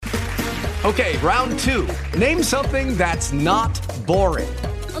Okay, round two. Name something that's not boring.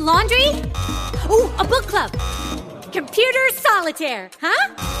 A laundry? Ooh, a book club. Computer solitaire,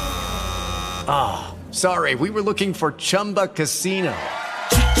 huh? Ah, oh, sorry, we were looking for Chumba Casino.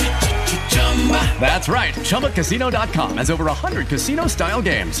 That's right, ChumbaCasino.com has over 100 casino-style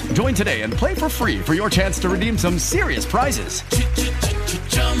games. Join today and play for free for your chance to redeem some serious prizes.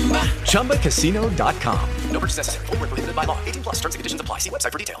 ChumbaCasino.com. No purchase necessary. Void where prohibited by law. 18+ terms and conditions apply. See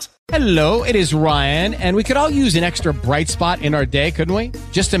website for details. Hello, it is Ryan, and we could all use an extra bright spot in our day, couldn't we?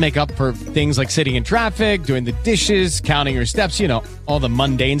 Just to make up for things like sitting in traffic, doing the dishes, counting your steps, you know, all the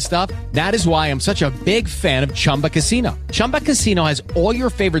mundane stuff. That is why I'm such a big fan of Chumba Casino. Chumba Casino has all your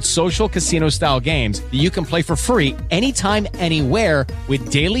favorite social casino-style games that you can play for free anytime, anywhere with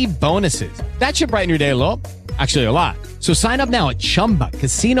daily bonuses. That should brighten your day a little. Actually, a lot. So sign up now at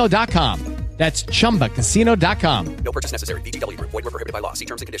ChumbaCasino.com. That's ChumbaCasino.com. No purchase necessary. VGW Group. Void where prohibited by law. See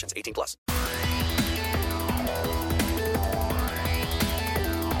terms and conditions. 18+.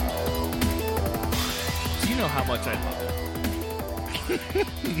 Do you know how much I love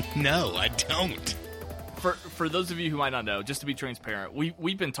it? No, I don't. For those of you who might not know, just to be transparent,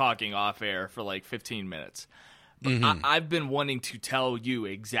 we've been talking off air for like 15 minutes. But I've been wanting to tell you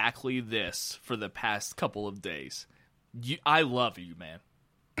exactly this for the past couple of days. I love you, man.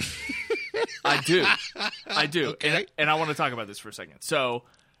 I do. Okay. And I want to talk about this for a second. So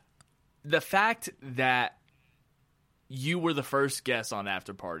the fact that you were the first guest on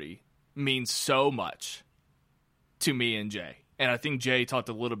After Party means so much to me and Jay. And I think Jay talked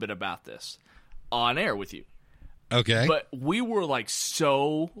a little bit about this on air with you. Okay. But we were like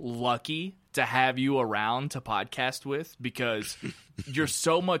so lucky to have you around to podcast with because you're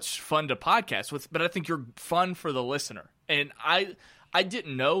so much fun to podcast with, but I think you're fun for the listener. And I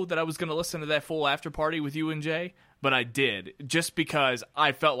didn't know that I was going to listen to that full After Party with you and Jay, but I did just because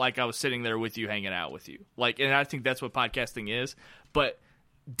I felt like I was sitting there with you, hanging out with you. Like, and I think that's what podcasting is. But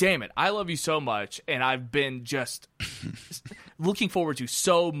damn it, I love you so much, and I've been just looking forward to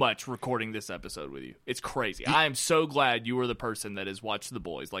so much recording this episode with you. It's crazy. I am so glad you were the person that has watched The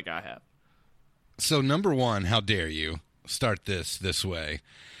Boys like I have. So, number one, how dare you start this way?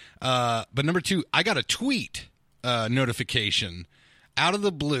 But number two, I got a tweet notification out of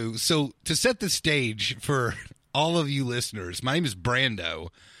the blue. So, to set the stage for all of you listeners, my name is Brando,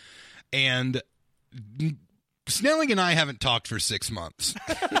 and Snelling and I haven't talked for 6 months.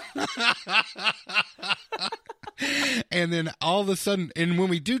 And then all of a sudden, and when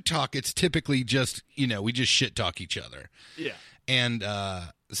we do talk, it's typically just, we just shit talk each other. Yeah. And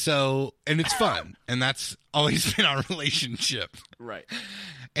and it's fun. And that's always been our relationship. Right.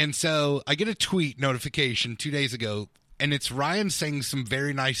 And so I get a tweet notification 2 days ago, and it's Ryan saying some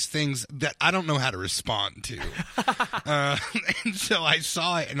very nice things that I don't know how to respond to. And so I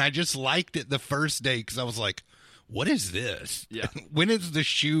saw it, and I just liked it the first day because I was like, what is this? Yeah. When is the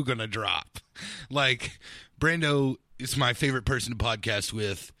shoe going to drop? Like, Brando is my favorite person to podcast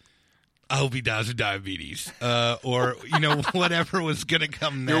with. I hope he dies of diabetes, or whatever was going to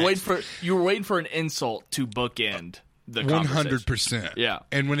come next. You were waiting for an insult to bookend the conversation. 100%. Yeah.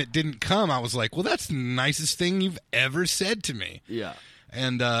 And when it didn't come, I was like, well, that's the nicest thing you've ever said to me. Yeah.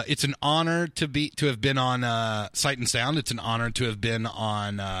 And it's an honor to have been on Sight and Sound. It's an honor to have been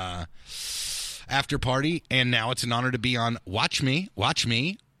on After Party, and now it's an honor to be on Watch Me,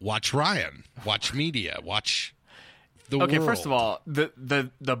 Watch Ryan, Watch Media, Watch the world. Okay, first of all,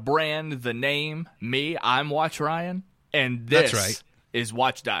 the brand, the name, I'm Watch Ryan, and this That's right. is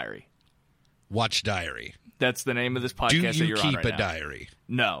Watch Diary. Watch Diary. That's the name of this podcast Do that you you're on keep right a now. diary?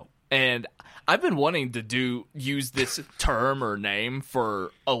 No. And I've been wanting to use this term or name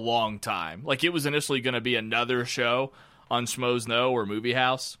for a long time. Like, it was initially going to be another show on Schmoes Know or Movie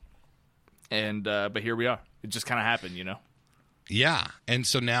House. And but here we are. It just kind of happened, Yeah. And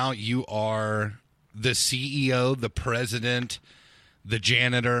so now you are the CEO, the president, the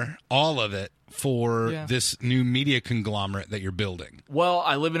janitor, all of it for this new media conglomerate that you're building. Well,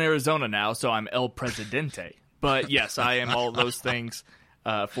 I live in Arizona now, so I'm El Presidente. But yes, I am all those things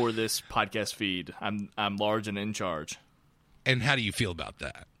for this podcast feed. I'm large and in charge. And how do you feel about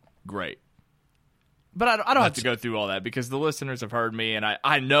that? Great. But I don't have to go through all that because the listeners have heard me, and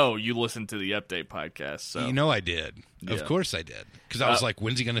I know you listen to the Update podcast. So I did. Yeah. Of course I did. Because I was like,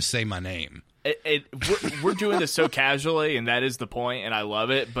 when's he going to say my name? We're doing this so casually, and that is the point, and I love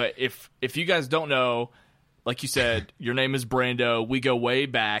it. But if you guys don't know, like you said, your name is Brando. We go way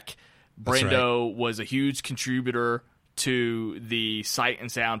back. Brando was a huge contributor to the Sight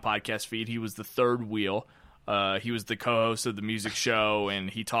and Sound podcast feed. He was the third wheel. He was the co-host of the music show, and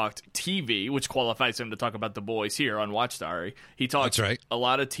he talked TV, which qualifies him to talk about The Boys here on Watch Diary. He talked a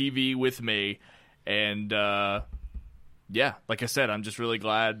lot of TV with me, and yeah, like I said, I'm just really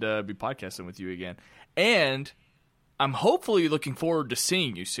glad to be podcasting with you again. And I'm hopefully looking forward to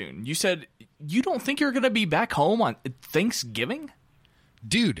seeing you soon. You said you don't think you're going to be back home on Thanksgiving?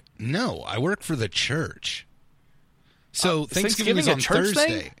 Dude, no. I work for the church. So Thanksgiving is on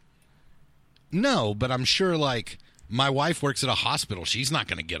Thursday? Thing? No, but I'm sure, like, my wife works at a hospital. She's not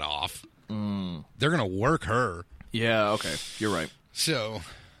going to get off. They're going to work her. Yeah, okay. You're right. So,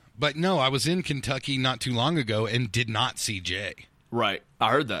 but no, I was in Kentucky not too long ago and did not see Jay. Right.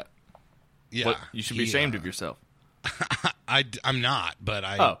 I heard that. Yeah. But you should be ashamed of yourself. I'm not, but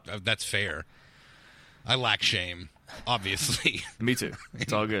that's fair. I lack shame, obviously. Me too.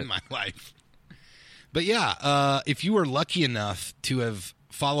 It's all good. In my life. But yeah, if you were lucky enough to have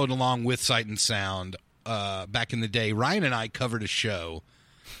followed along with Sight and Sound back in the day, Ryan and I covered a show.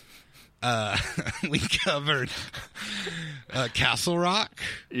 We covered Castle Rock,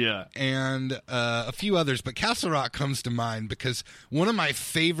 and a few others, but Castle Rock comes to mind because one of my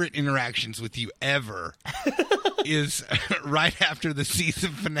favorite interactions with you ever is right after the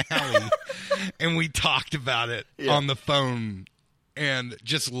season finale, and we talked about it on the phone and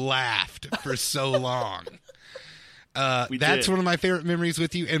just laughed for so long. That's one of my favorite memories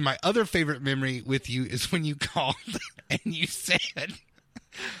with you, and my other favorite memory with you is when you called and you said,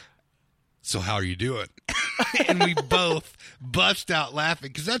 "So how are you doing?" And we both bust out laughing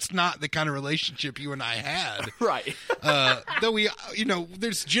because that's not the kind of relationship you and I had. Right. Though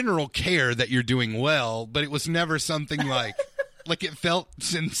there's general care that you're doing well, but it was never something like it felt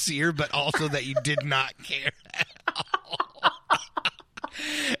sincere, but also that you did not care at all.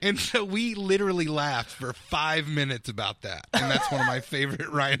 And so we literally laughed for 5 minutes about that. And that's one of my favorite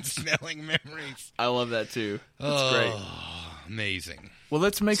Ryan Snelling memories. I love that too. That's great. Amazing. Well,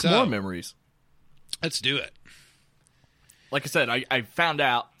 let's make more memories. Let's do it. Like I said, I found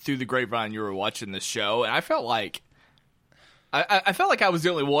out through the grapevine you were watching this show, and I felt like I was the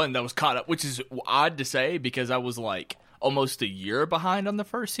only one that was caught up, which is odd to say because I was like almost a year behind on the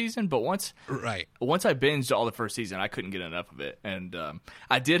first season. But once I binged all the first season, I couldn't get enough of it, and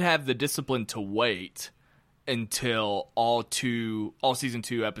I did have the discipline to wait until all season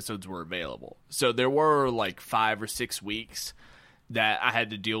 2 episodes were available. So there were like 5 or 6 weeks that I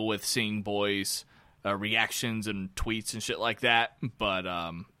had to deal with seeing boys' reactions and tweets and shit like that. But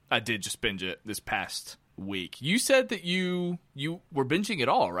I did just binge it this past week. You said that you were binging it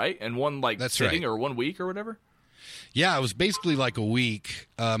all, right? In one sitting or 1 week or whatever? Yeah, it was basically like a week.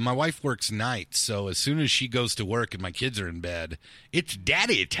 My wife works nights, so as soon as she goes to work and my kids are in bed, it's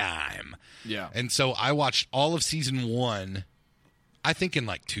daddy time. Yeah. And so I watched all of season 1, I think in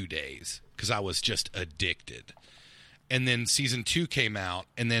like 2 days, because I was just addicted. And then season 2 came out,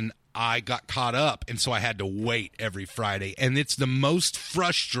 and then I got caught up, and so I had to wait every Friday. And it's the most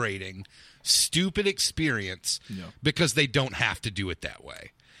frustrating, stupid experience because they don't have to do it that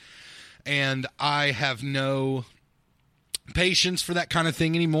way. And I have no patience for that kind of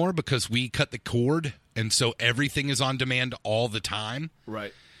thing anymore because we cut the cord, and so everything is on demand all the time.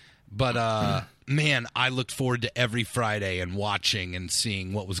 Right. But, man, I looked forward to every Friday and watching and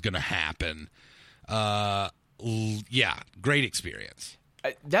seeing what was going to happen. Yeah, great experience.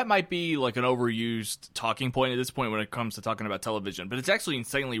 That might be like an overused talking point at this point when it comes to talking about television, but it's actually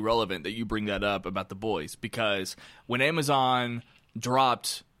insanely relevant that you bring that up about The Boys, because when Amazon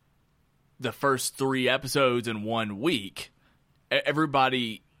dropped the first 3 episodes in 1 week,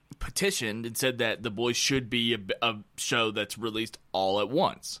 everybody petitioned and said that The Boys should be a show that's released all at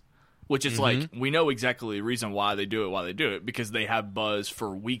once, which is like, we know exactly the reason why they do it, because they have buzz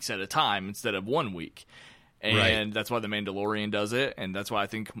for weeks at a time instead of 1 week. And that's why The Mandalorian does it, and that's why I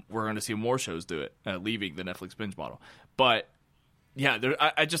think we're going to see more shows do it, leaving the Netflix binge model. But, yeah,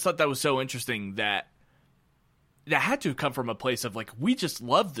 I just thought that was so interesting that had to come from a place of, like, we just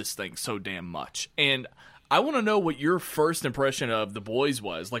love this thing so damn much. And I want to know what your first impression of The Boys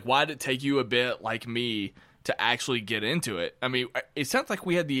was. Like, why did it take you a bit, like me, to actually get into it? I mean, it sounds like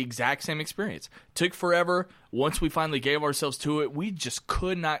we had the exact same experience. Took forever. Once we finally gave ourselves to it, we just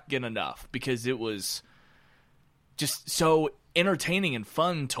could not get enough because it was just so entertaining and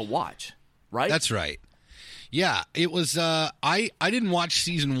fun to watch, right? That's right. Yeah, it was, I didn't watch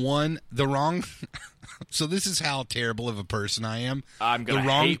season 1 so this is how terrible of a person I am. I'm going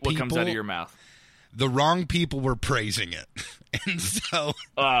to hate what comes out of your mouth. the wrong people were praising it. And so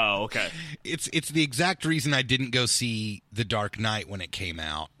Oh, okay. it's the exact reason I didn't go see The Dark Knight when it came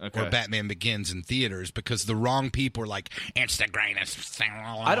out Okay. or Batman Begins in theaters, because the wrong people were like, it's the greatest thing.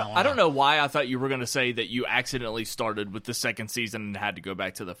 I don't know why I thought you were going to say that you accidentally started with the second season and had to go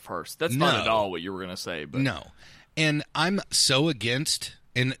back to the first. That's not No. at all what you were going to say. But No. And I'm so against,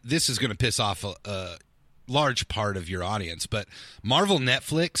 and this is going to piss off a large part of your audience, but Marvel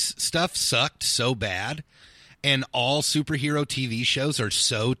Netflix stuff sucked so bad, and all superhero TV shows are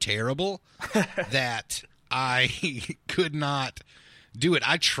so terrible that I could not do it.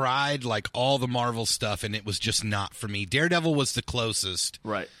 I tried like all the Marvel stuff, and it was just not for me. Daredevil was the closest.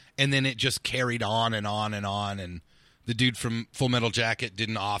 Right. And then it just carried on and on and on, and the dude from Full Metal Jacket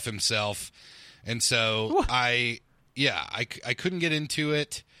didn't off himself. And so I couldn't get into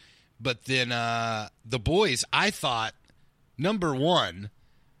it. But then The Boys, I thought, number one,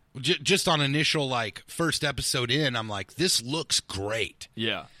 just on initial, like, first episode in, I'm like, this looks great.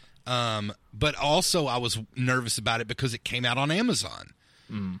 Yeah. But also I was nervous about it because it came out on Amazon.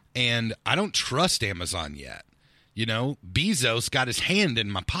 And I don't trust Amazon yet. You know, Bezos got his hand in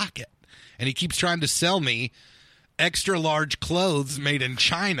my pocket, and he keeps trying to sell me extra large clothes made in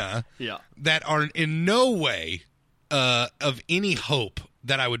China Yeah. that are in no way of any hope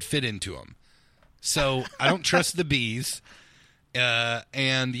that I would fit into them. So I don't trust the bees.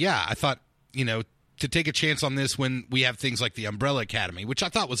 And yeah, I thought, you know, to take a chance on this when we have things like the Umbrella Academy, which I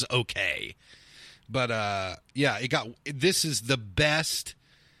thought was okay. But yeah, this is the best,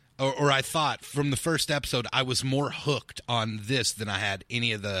 or I thought from the first episode, I was more hooked on this than I had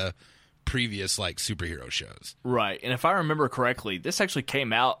any of the previous like superhero shows. Right. And if I remember correctly, this actually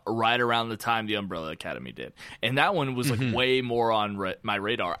came out right around the time the Umbrella Academy did. And that one was like way more on my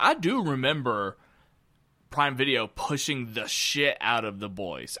radar. I do remember Prime Video pushing the shit out of The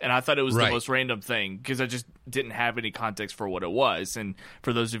Boys. And I thought it was the Right. most random thing because I just didn't have any context for what it was. And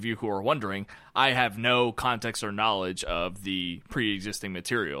for those of you who are wondering, I have no context or knowledge of the pre-existing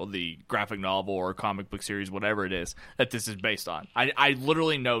material, the graphic novel or comic book series, whatever it is, that this is based on. I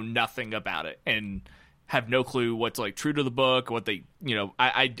literally know nothing about it and have no clue what's like true to the book, what they, you know,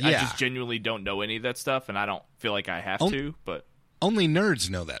 I just genuinely don't know any of that stuff, and I don't feel like I have to, but... Only nerds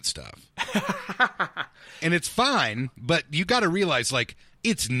know that stuff. And it's fine, but you got to realize, like,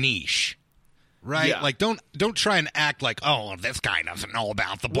 it's niche, right? Yeah. Like, don't try and act like, oh, this guy doesn't know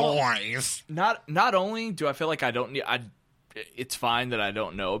about The Boys. Not only do I feel like I don't need, it's fine that I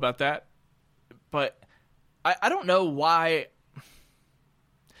don't know about that, but I don't know why.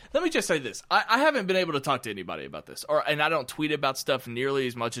 Let me just say this. I haven't been able to talk to anybody about this, and I don't tweet about stuff nearly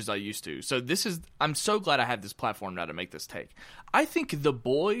as much as I used to. So I'm so glad I have this platform now to make this take. I think The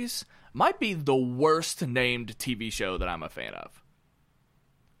Boys might be the worst named TV show that I'm a fan of.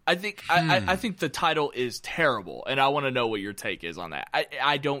 I think I think the title is terrible, and I want to know what your take is on that.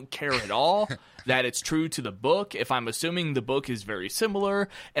 I don't care at all that it's true to the book. If I'm assuming the book is very similar,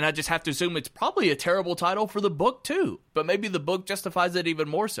 and I just have to assume it's probably a terrible title for the book too. But maybe the book justifies it even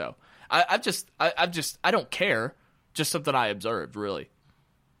more so. I don't care. Just something I observed, really.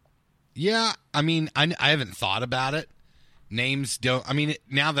 Yeah, I mean, I haven't thought about it. Names don't... I mean,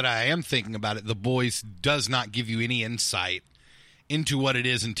 now that I am thinking about it, The Boys does not give you any insight into what it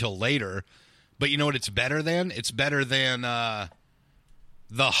is until later. But you know what it's better than? It's better than the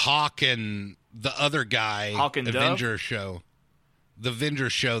Hawk and the other guy Hawk and Avenger show. The Avenger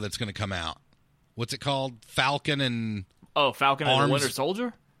show that's going to come out. What's it called? Falcon and... Oh, Falcon and the Arms- Winter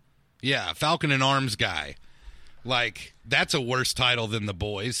Soldier? Yeah, Falcon and Arms guy. Like, that's a worse title than The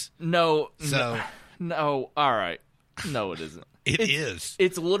Boys. No. So- No. All right. No, it isn't. It is.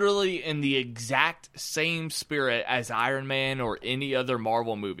 It's literally in the exact same spirit as Iron Man or any other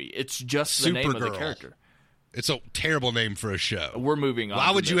Marvel movie. It's just the name of the Supergirl. character. It's a terrible name for a show. We're moving on. Why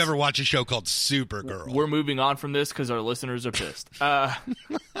from would you this. ever watch a show called Supergirl? We're moving on from this because our listeners are pissed. I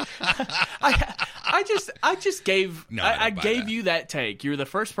just gave No, I don't I buy gave that. you that take. You're the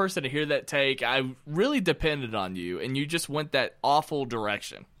first person to hear that take. I really depended on you, and you just went that awful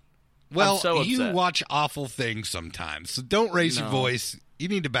direction. Well, I'm so you upset. watch awful things sometimes, so don't raise your voice. You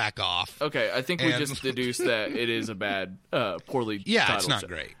need to back off. Okay, I think we And- just deduced that it is a bad, poorly Yeah, titled it's not show.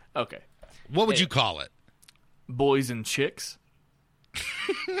 great. Okay. What would you call it? Boys and Chicks?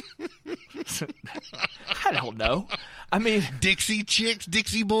 I don't know. I mean, Dixie Chicks?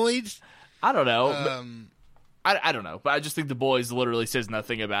 Dixie Boys? I don't know. I don't know, but I just think The Boys literally says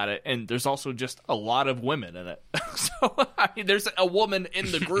nothing about it, and there's also just a lot of women in it. So, I mean, there's a woman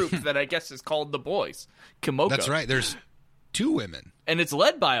in the group that I guess is called The Boys, Kimoko. That's right. There's 2 women. And it's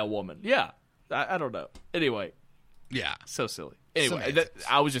led by a woman. Yeah. I don't know. Anyway, Yeah. so silly. Anyway, Semantics.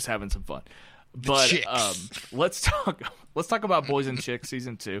 I was just having some fun. But chicks. let's talk about Boys and Chicks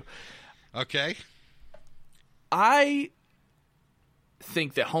season 2. Okay. I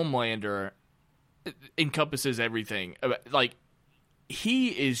think that Homelander encompasses everything. Like, he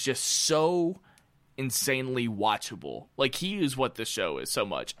is just so insanely watchable. Like, he is what this show is so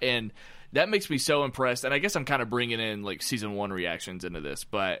much, and that makes me so impressed. And I guess I'm kind of bringing in like season 1 reactions into this,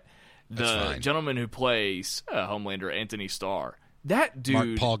 but the gentleman who plays Homelander, Anthony Starr, that dude,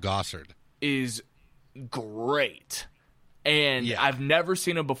 Mark Paul Gossard, is great. And Yeah. I've never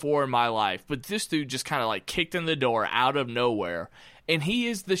seen him before in my life, but this dude just kind of like kicked in the door out of nowhere, and he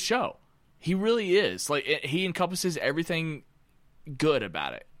is the show. He really is. Like, he encompasses everything good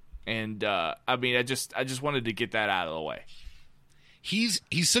about it. And I mean, I just wanted to get that out of the way. he's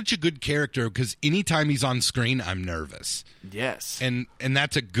such a good character because anytime he's on screen, I'm nervous. Yes. And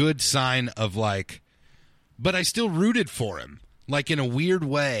that's a good sign of like, but I still rooted for him, like in a weird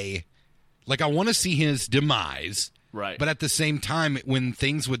way. Like, I want to see his demise, Right. But at the same time, when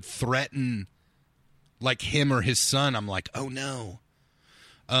things would threaten like him or his son, I'm like, oh no.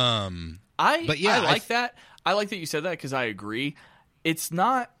 I like that. I like that you said that because I agree. It's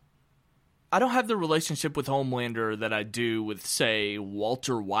not. I don't have the relationship with Homelander that I do with, say,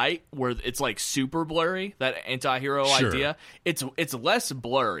 Walter White, where it's like super blurry. That anti-hero idea. It's less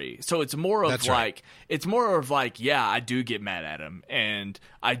blurry, so it's more of That's like right. it's more of like, yeah, I do get mad at him and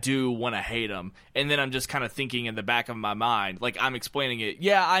I do want to hate him, and then I'm just kind of thinking in the back of my mind, like I'm explaining it.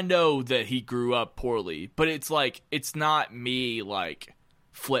 Yeah, I know that he grew up poorly, but it's like it's not me like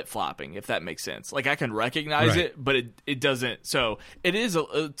flip-flopping, if that makes sense. Like, I can recognize Right. it, but it doesn't. So it's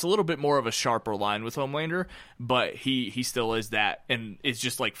a little bit more of a sharper line with Homelander, but he still is that, and it's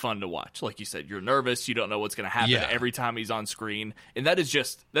just like fun to watch. Like you said, you're nervous, you don't know what's going to happen Yeah. every time he's on screen, and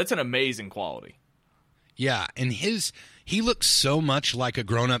that's an amazing quality. Yeah, and he looks so much like a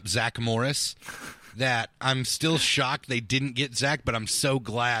grown-up Zach Morris that I'm still shocked they didn't get Zach, but I'm so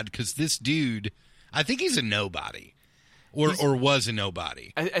glad because this dude, I think he's a nobody. Or was a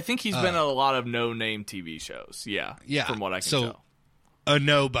nobody. I think he's been in a lot of no-name TV shows. Yeah, from what I can tell. A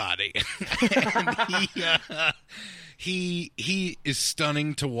nobody. And he is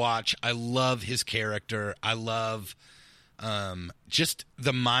stunning to watch. I love his character. I love just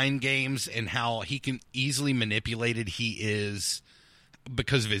the mind games and how he can easily manipulated he is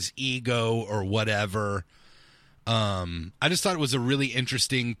because of his ego or whatever. I just thought it was a really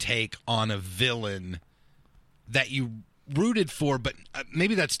interesting take on a villain that you rooted for, but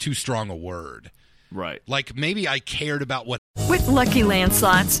maybe that's too strong a word. Right. Like, maybe I cared about what. With Lucky Land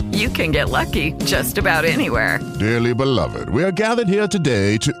Slots, you can get lucky just about anywhere. Dearly beloved, we are gathered here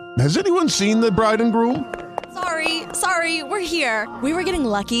today to... Has anyone seen the bride and groom? Sorry, we're here. We were getting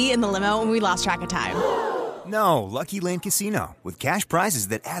lucky in the limo and we lost track of time. No, Lucky Land Casino, with cash prizes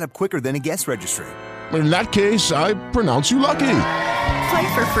that add up quicker than a guest registry. In that case, I pronounce you lucky.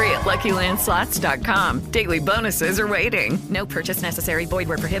 Play for free at LuckyLandSlots.com. Daily bonuses are waiting. No purchase necessary. Void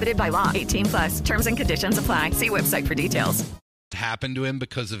where prohibited by law. 18+. Terms and conditions apply. See website for details. Happened to him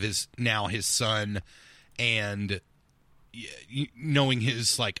because of his son and knowing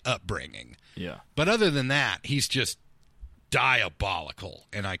his like upbringing. Yeah. But other than that, he's just diabolical,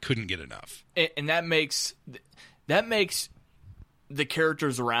 and I couldn't get enough. And that makes the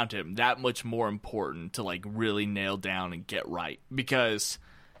characters around him that much more important to like really nail down and get right, because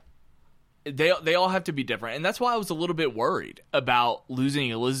they all have to be different. And that's why I was a little bit worried about losing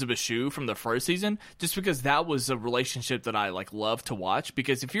Elizabeth Shue from the first season, just because that was a relationship that I like love to watch.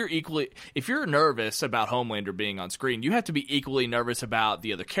 Because if you're nervous about Homelander being on screen, you have to be equally nervous about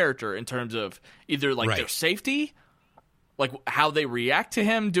the other character in terms of either like their safety, like how they react to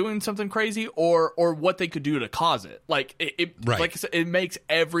him doing something crazy, or what they could do to cause it. Like like I said, it makes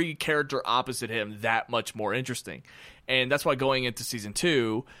every character opposite him that much more interesting. And that's why going into season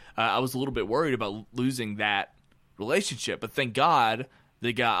 2, I was a little bit worried about losing that relationship. But thank God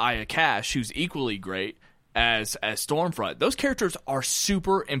they got Aya Cash, who's equally great as Stormfront. Those characters are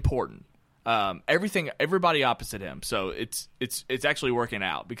super important. Everybody opposite him. So it's actually working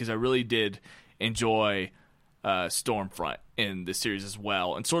out, because I really did enjoy Stormfront in the series as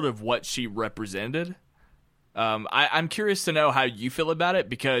well, and sort of what she represented. I'm curious to know how you feel about it,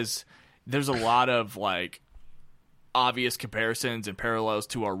 because there's a lot of like obvious comparisons and parallels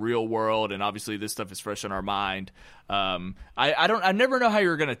to our real world, and obviously this stuff is fresh in our mind. I never know how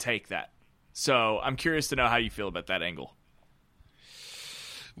you're going to take that, so I'm curious to know how you feel about that angle.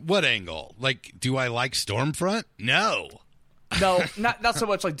 What angle? Like, do I like Stormfront? No, not so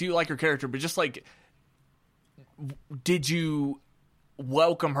much like do you like her character, but just like, did you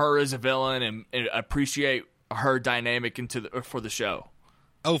welcome her as a villain and appreciate her dynamic for the show?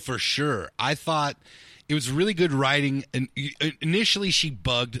 Oh, for sure. I thought it was really good writing. And initially, she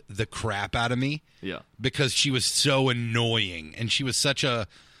bugged the crap out of me. Yeah. Because she was so annoying. And she was such a,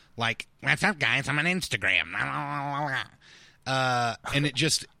 like, what's up, guys? I'm on Instagram. And it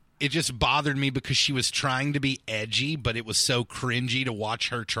just bothered me because she was trying to be edgy, but it was so cringy to watch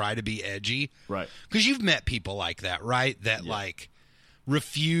her try to be edgy. Right. Because you've met people like that, right? That, like,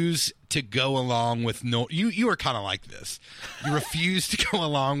 refuse to go along with you are kind of like this. You refuse to go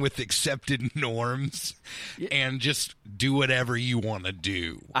along with accepted norms and just do whatever you want to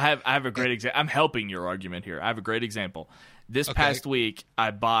do. I have a great example. I'm helping your argument here. I have a great example. This past week, I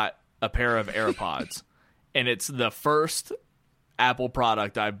bought a pair of AirPods, and it's the first Apple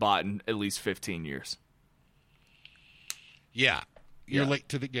product I've bought in at least 15 years. Yeah. You're late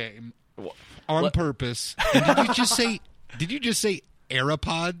to the game on purpose. And did you just say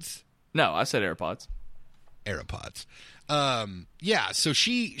AirPods? No, I said AirPods. AirPods. Yeah, so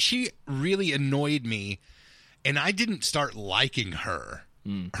she really annoyed me, and I didn't start liking her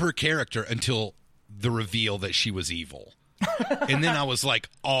character until the reveal that she was evil. And then I was like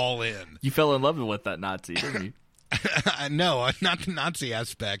all in. You fell in love with that Nazi, didn't you? No, not the Nazi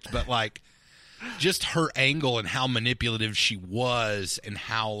aspect, but like just her angle and how manipulative she was, and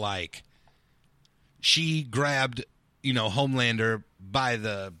how like she grabbed, Homelander by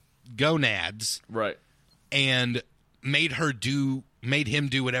the gonads, right, and made him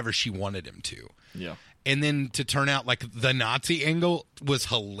do whatever she wanted him to. Yeah. And then to turn out like the Nazi angle was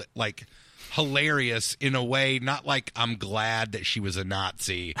hilarious in a way, not like I'm glad that she was a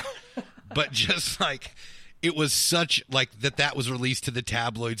Nazi, but just like it was such like that was released to the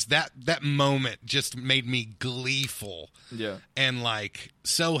tabloids. That moment just made me gleeful. Yeah. And like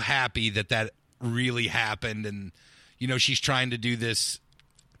so happy that really happened. And, she's trying to do this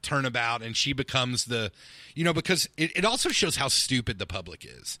turnabout, and she becomes the, because it also shows how stupid the public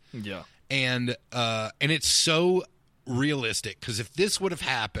is. Yeah. And it's so realistic, because if this would have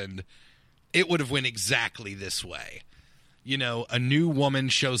happened, it would have went exactly this way. A new woman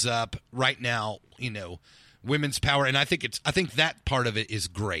shows up right now, women's power. And I think that part of it is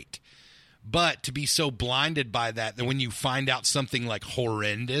great. But to be so blinded by that when you find out something like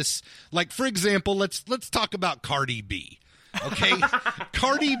horrendous, like for example, let's talk about Cardi B. Okay?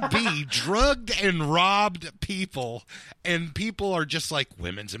 Cardi B drugged and robbed people, and people are just like,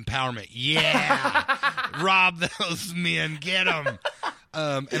 women's empowerment. Yeah. Rob those men. Get them.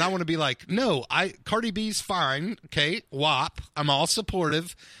 And I want to be like, no, Cardi B's fine. Okay. WAP. I'm all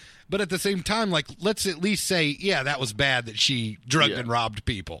supportive. But at the same time, like, let's at least say, yeah, that was bad that she drugged and robbed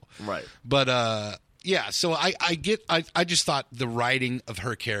people. Right. But, yeah, so I just thought the writing of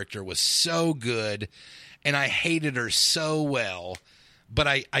her character was so good, and I hated her so well, but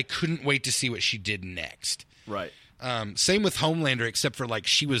I couldn't wait to see what she did next. Right. Same with Homelander, except for, like,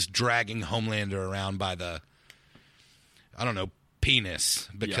 she was dragging Homelander around by the, I don't know, penis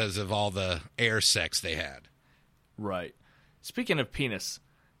because of all the air sex they had. Right. Speaking of penis,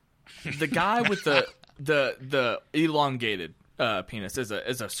 the guy with the elongated penis is a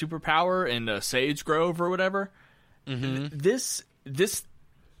superpower in Sage Grove or whatever. Mm-hmm. This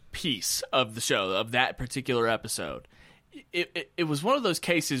piece of the show, of that particular episode, it was one of those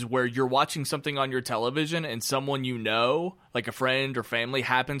cases where you're watching something on your television and someone like a friend or family,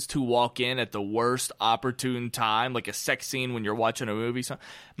 happens to walk in at the worst opportune time, like a sex scene when you're watching a movie. So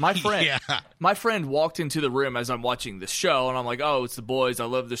my friend walked into the room as I'm watching the show, and I'm like, oh, it's the boys. I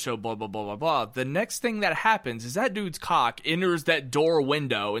love the show, blah, blah, blah, blah, blah. The next thing that happens is that dude's cock enters that door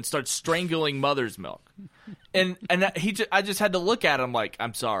window and starts strangling mother's milk. And I just had to look at him like,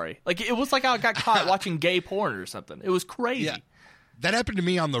 I'm sorry. Like, it was like I got caught watching gay porn or something. It was crazy. Yeah. That happened to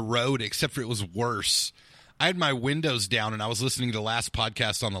me on the road, except for it was worse. I had my windows down, and I was listening to the last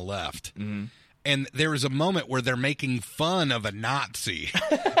podcast on the left. Mm-hmm. And there was a moment where they're making fun of a Nazi.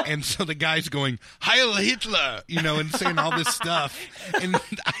 And so the guy's going, Heil Hitler, and saying all this stuff. And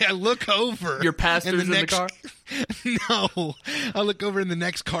I look over. Your pastor's in the car? No. I look over, and the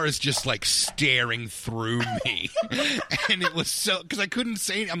next car is just like staring through me. And it was so, because I couldn't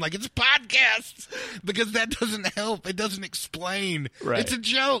say, I'm like, it's podcasts. Because that doesn't help. It doesn't explain. Right. It's a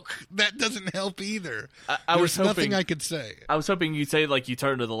joke. That doesn't help either. There's nothing I could say. I was hoping you'd say, like, you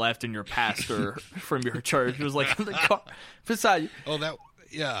turned to the left and your pastor from your church was like in the car beside you. Oh, that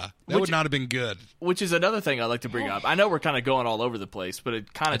would not have been good. Which is another thing I'd like to bring up. I know we're kind of going all over the place, but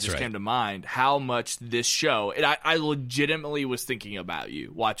it kind of just came to mind how much this show, and I legitimately was thinking about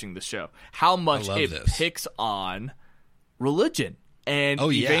you watching the show, how much it picks on religion and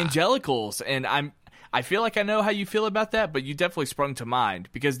evangelicals. And I feel like I know how you feel about that, but you definitely sprung to mind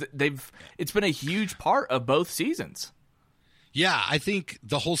because it's been a huge part of both seasons. Yeah, I think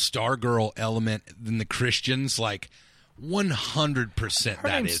the whole Stargirl element in the Christians, like 100% Her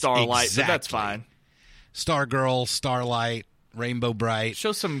that name's is. Starlight, exactly. but that's fine. Stargirl, Starlight, Rainbow Bright.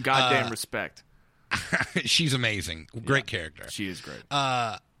 Show some goddamn respect. She's amazing. Great character. She is great.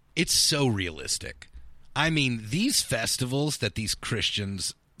 It's so realistic. I mean, these festivals that these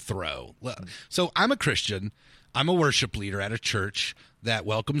Christians throw. So I'm a Christian. I'm a worship leader at a church that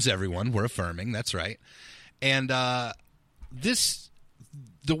welcomes everyone. We're affirming. That's right. And the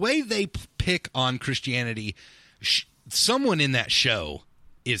way they pick on Christianity, someone in that show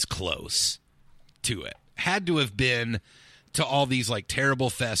is close to it. Had to have been to all these like terrible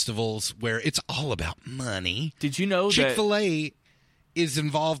festivals where it's all about money. Did you know Chick-fil-A is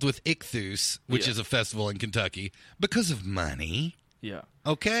involved with Ichthus, which is a festival in Kentucky, because of money? Yeah.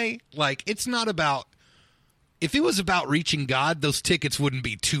 Okay? Like, it's not about... If it was about reaching God, those tickets wouldn't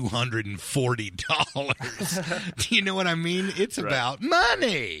be $240. Do you know what I mean? It's about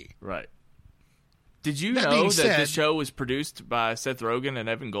money. Right. Did you That know being that said- the show was produced by Seth Rogen and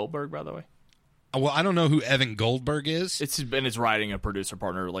Evan Goldberg, by the way? Well, I don't know who Evan Goldberg is. It's been his writing and producer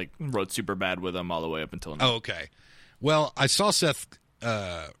partner, like, wrote Superbad with him all the way up until now. Oh, okay. Well, I saw Seth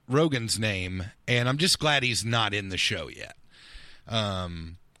Rogen's name, and I'm just glad he's not in the show yet.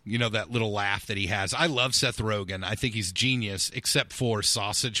 You know, that little laugh that he has. I love Seth Rogen. I think he's genius, except for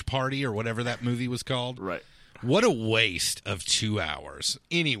Sausage Party or whatever that movie was called. Right. What a waste of 2 hours.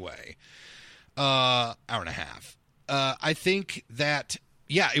 Anyway, hour and a half. I think that,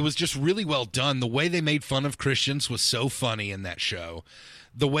 yeah, it was just really well done. The way they made fun of Christians was so funny in that show.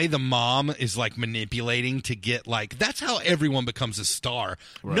 The way the mom is like manipulating to get like, that's how everyone becomes a star.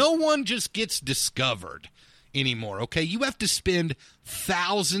 Right. No one just gets discovered anymore, okay? You have to spend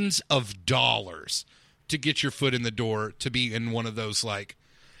thousands of dollars to get your foot in the door to be in one of those like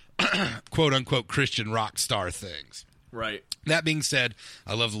quote-unquote Christian rock star things. Right. That being said,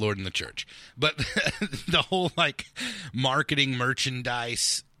 I love the Lord and the church. But the whole like marketing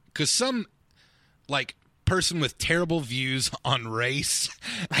merchandise, because some like person with terrible views on race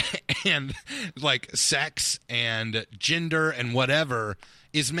and like sex and gender and whatever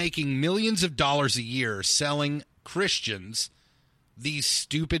is making millions of dollars a year selling Christians these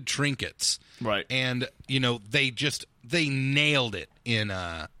stupid trinkets. Right. And, you know, they nailed it in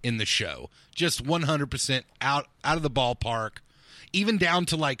the show. Just 100% out of the ballpark, even down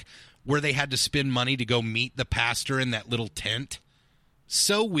to like where they had to spend money to go meet the pastor in that little tent.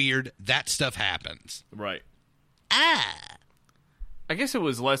 So weird. That stuff happens. Right. I guess it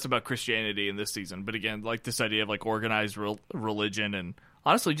was less about Christianity in this season, but again, like this idea of like organized religion and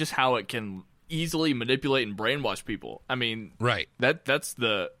honestly just how it can easily manipulate and brainwash people. I mean, right. That's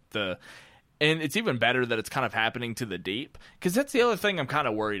the and it's even better that it's kind of happening to the Deep, because that's the other thing I'm kind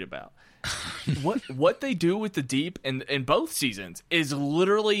of worried about. what they do with the Deep in both seasons is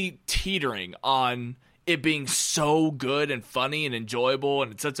literally teetering on it being so good and funny and enjoyable,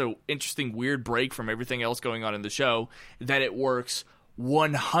 and it's such an interesting weird break from everything else going on in the show that it works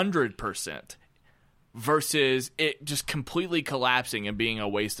 100% versus it just completely collapsing and being a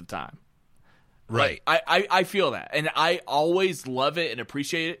waste of time. Right. Like, I feel that, and I always love it and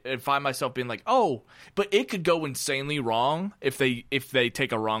appreciate it and find myself being like, oh, but it could go insanely wrong if they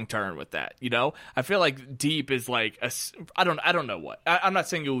take a wrong turn with that, you know? I feel like Deep is like I don't know what. I'm not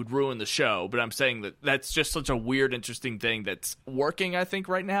saying it would ruin the show, but I'm saying that that's just such a weird, interesting thing that's working, I think,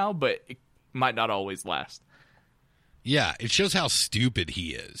 right now, but it might not always last. Yeah, it shows how stupid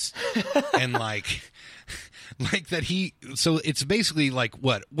he is. And like that so it's basically like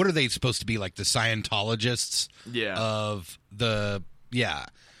what are they supposed to be, like the Scientologists of the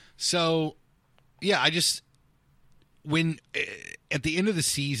So yeah, I just when at the end of the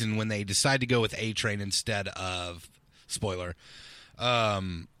season when they decide to go with A-Train instead of spoiler,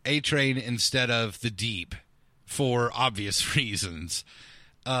 A-Train instead of the Deep for obvious reasons,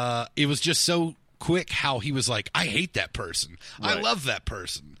 it was just so quick how he was like, I hate that person. Right. I love that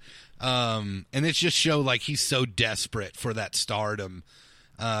person. And it just showed like he's so desperate for that stardom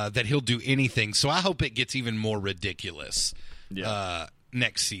that he'll do anything. So I hope it gets even more ridiculous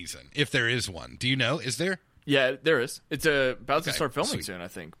next season, if there is one. Do you know? Is there? Yeah, there is. It's about to start filming soon, I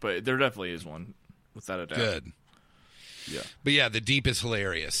think. But there definitely is one, without a doubt. Good. Yeah. But yeah, the Deep is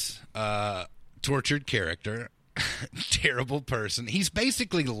hilarious. Tortured character. Terrible person. He's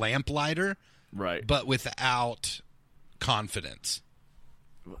basically Lamplighter. Right. But without confidence.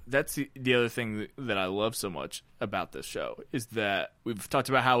 That's the other thing that I love so much about this show is that we've talked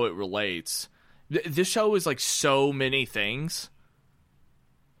about how it relates. This show is like so many things.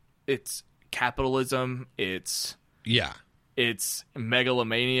 It's capitalism. It's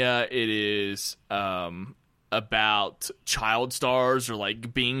megalomania. It is about child stars or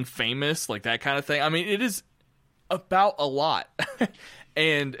like being famous, like that kind of thing. I mean, it is about a lot.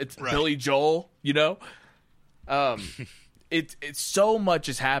 And it's Billy Joel, you know? It's so much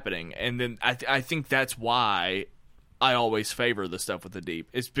is happening. And then I think that's why I always favor the stuff with the deep.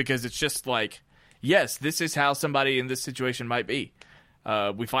 It's because it's just like, yes, this is how somebody in this situation might be.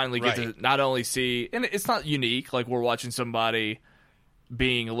 We finally get to not only see, and it's not unique, like we're watching somebody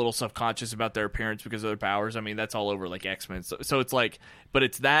being a little self-conscious about their appearance because of their powers. I mean, that's all over like X-Men. So it's like, but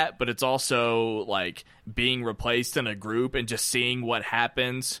it's that, but it's also like being replaced in a group and just seeing what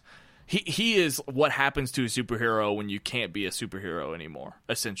happens. He is what happens to a superhero when you can't be a superhero anymore,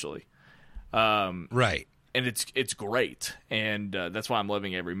 essentially. Right. And it's great. And that's why I'm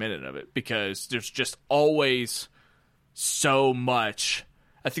loving every minute of it, because there's just always so much.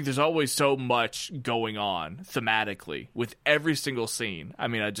 I think there's always so much going on thematically with every single scene. I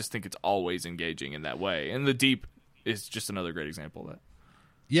mean, I just think it's always engaging in that way. And The Deep is just another great example of that.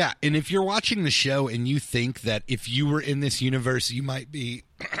 Yeah, and if you're watching the show and you think that if you were in this universe, you might be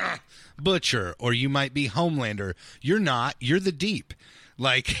Butcher or you might be Homelander, you're not. You're The Deep.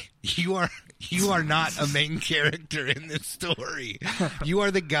 Like, you are not a main character in this story. You are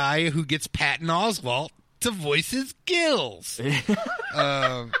the guy who gets Patton Oswalt to voice his gills. And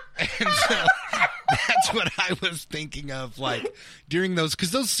so that's what I was thinking of, like, during those,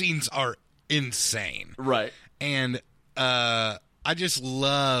 because those scenes are insane. Right. And I just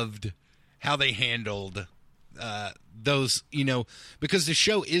loved how they handled those, you know, because the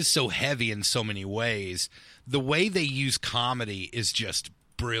show is so heavy in so many ways. The way they use comedy is just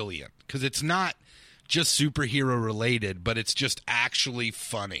brilliant, because it's not just superhero related, but it's just actually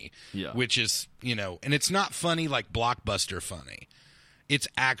funny. Yeah. Which is, you know, and it's not funny like blockbuster funny. It's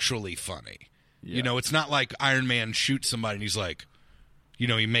actually funny. Yeah. You know, it's not like Iron Man shoots somebody and he's like, you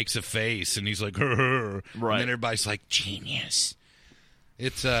know, he makes a face and he's like, right. And then everybody's like, genius.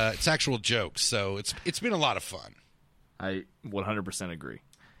 It's actual jokes, so it's been a lot of fun. I 100% agree.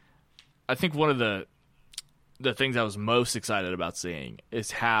 I think one of the things I was most excited about seeing is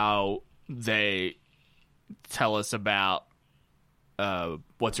how they tell us about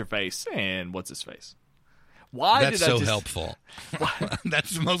what's her face and what's his face. Why? That's so helpful.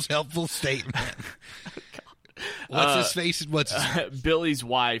 That's the most helpful statement. What's his face and what's his face? Billy's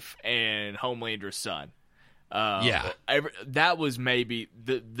wife and Homelander's son. That was maybe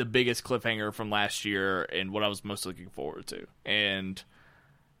the biggest cliffhanger from last year and what I was most looking forward to. And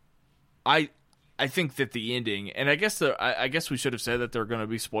I think that the ending, and I guess we should have said that there are going to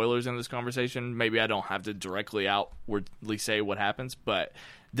be spoilers in this conversation. Maybe I don't have to directly outwardly say what happens, but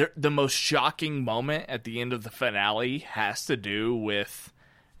the most shocking moment at the end of the finale has to do with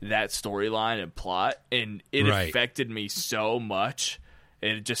that storyline and plot, and it affected me so much.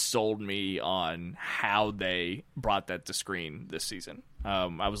 And it just sold me on how they brought that to screen this season.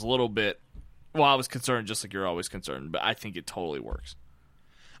 I was a little bit, I was concerned just like you're always concerned, but I think it totally works.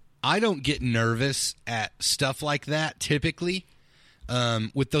 I don't get nervous at stuff like that typically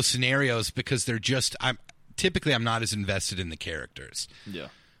with those scenarios, because I'm not as invested in the characters. Yeah.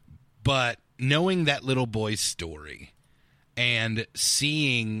 But knowing that little boy's story and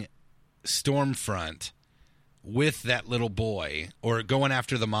seeing Stormfront with that little boy, or going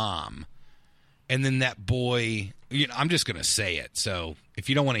after the mom, and then that boy, you know, I'm just going to say it, so if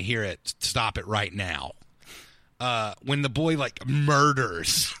you don't want to hear it, stop it right now. When the boy, like,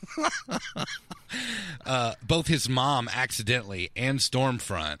 murders both his mom accidentally and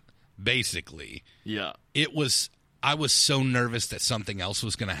Stormfront, basically. Yeah. I was so nervous that something else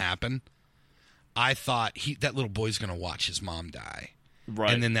was going to happen. I thought that little boy's going to watch his mom die.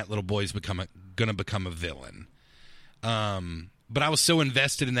 Right. And then that little boy's going to become a villain. But I was so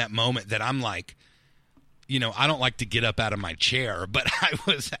invested in that moment that I'm like, you know, I don't like to get up out of my chair, but I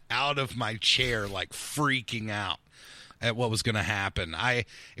was out of my chair, like freaking out at what was going to happen.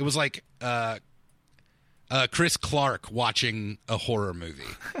 It was like Chris Clark watching a horror movie.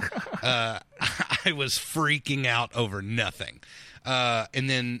 I was freaking out over nothing. And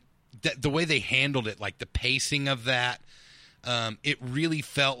then the way they handled it, like the pacing of that, it really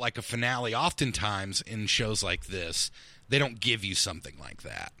felt like a finale. Oftentimes in shows like this, they don't give you something like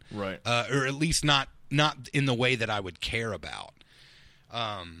that. Right. Or at least not in the way that I would care about.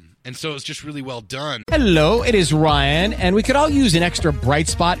 And so it's just really well done. Hello, it is Ryan, and we could all use an extra bright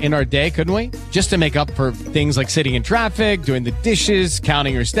spot in our day, couldn't we? Just to make up for things like sitting in traffic, doing the dishes,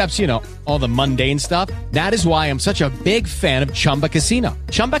 counting your steps, you know, all the mundane stuff. That is why I'm such a big fan of Chumba Casino.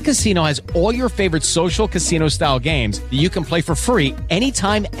 Chumba Casino has all your favorite social casino-style games that you can play for free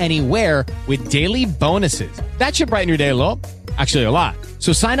anytime, anywhere with daily bonuses. That should brighten your day a little. Actually, a lot.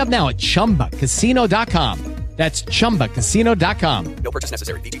 So sign up now at ChumbaCasino.com. That's ChumbaCasino.com. No purchase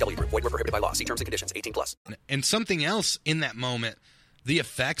necessary. VGW Group. Void where prohibited by law. See terms and conditions. 18+. And something else in that moment, the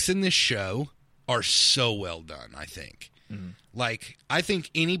effects in this show are so well done, I think. Mm-hmm. Like, I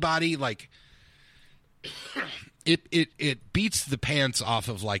think anybody, like, it beats the pants off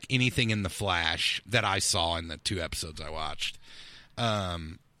of, like, anything in The Flash that I saw in the 2 episodes I watched.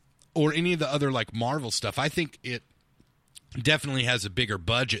 Or any of the other, like, Marvel stuff. I think it definitely has a bigger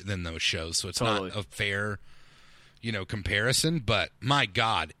budget than those shows, so it's not a fair, comparison. But my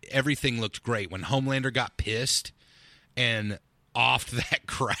God, everything looked great when Homelander got pissed and offed that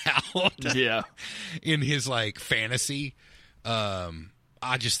crowd. Yeah, in his like fantasy.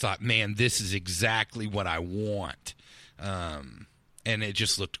 I just thought, man, this is exactly what I want, and it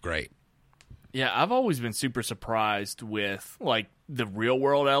just looked great. Yeah, I've always been super surprised with like the real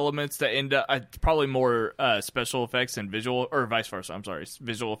world elements that end up probably more special effects and visual, or vice versa. I'm sorry,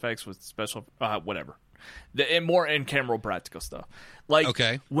 visual effects with special whatever, and more in camera practical stuff. Like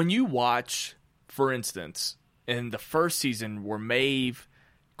when you watch, for instance, in the first season where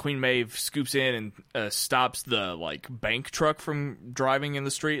Queen Maeve scoops in and stops the like bank truck from driving in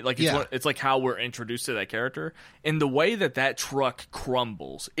the street. Like it's like how we're introduced to that character. And the way that truck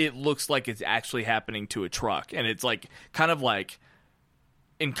crumbles, it looks like it's actually happening to a truck, and it's like kind of like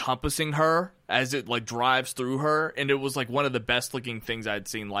encompassing her as it like drives through her. And it was like one of the best looking things I'd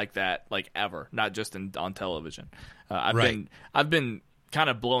seen like that, like ever, not just on television. I've been kind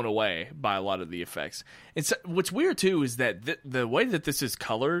of blown away by a lot of the effects. It's what's weird too is that the way that this is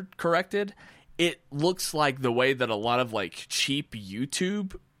color corrected, it looks like the way that a lot of like cheap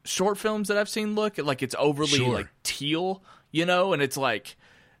YouTube short films that I've seen look. Like it's overly like teal, and it's like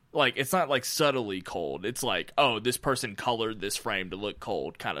it's not like subtly cold. It's like, oh, this person colored this frame to look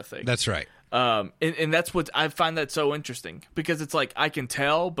cold kind of thing. That's right. And that's what I find that so interesting, because it's like I can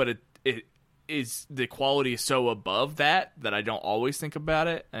tell, but it is the quality is so above that I don't always think about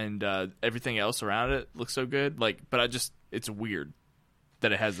it, and everything else around it looks so good. Like, but it's weird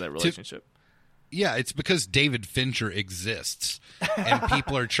that it has that relationship. Yeah, it's because David Fincher exists, and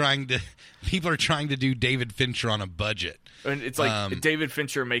people are trying to do David Fincher on a budget. And it's like David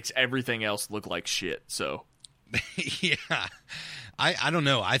Fincher makes everything else look like shit. So, yeah, I don't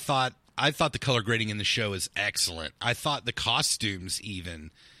know. I thought the color grading in the show is excellent. I thought the costumes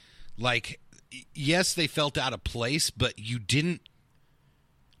even, like, yes, they felt out of place, but you didn't.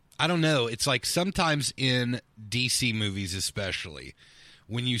 I don't know. It's like sometimes in DC movies, especially,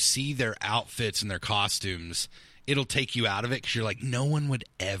 when you see their outfits and their costumes, it'll take you out of it because you're like, no one would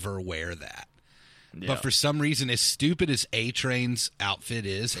ever wear that. Yeah. But for some reason, as stupid as A-Train's outfit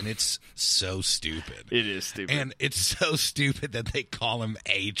is, and it's so stupid. It is stupid. And it's so stupid that they call him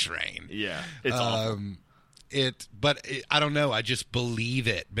A-Train. Yeah, it's awful. I don't know. I just believe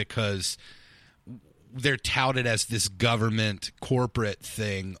it because they're touted as this government corporate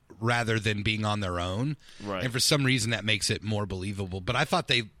thing rather than being on their own. Right. And for some reason that makes it more believable. But I thought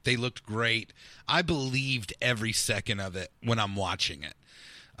they looked great. I believed every second of it when I'm watching it.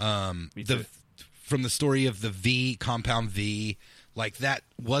 Me too. From the story of the Compound V, like that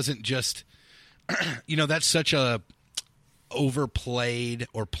wasn't just that's such a overplayed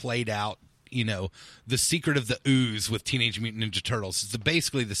or played out, the secret of the ooze with Teenage Mutant Ninja Turtles is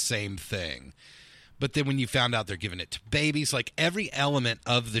basically the same thing. But then when you found out they're giving it to babies, like every element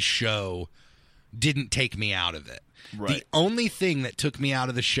of the show didn't take me out of it. Right. The only thing that took me out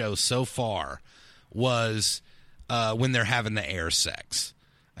of the show so far was when they're having the air sex.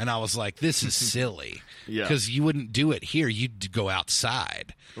 And I was like, this is silly. Yeah. Because you wouldn't do it here. You'd go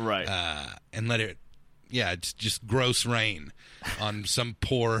outside. Right. And let it, it's just gross rain on some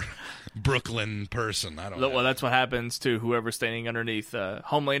poor Brooklyn person. I don't know. Well, that's what happens to whoever's standing underneath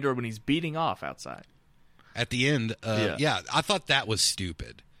Homelander when he's beating off outside. At the end, I thought that was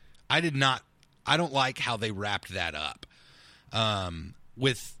stupid. I don't like how they wrapped that up.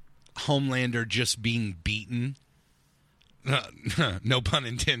 With Homelander just being beaten, no pun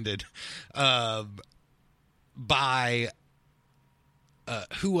intended, by,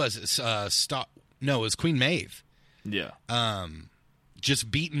 who was it? No, it was Queen Maeve. Yeah. Just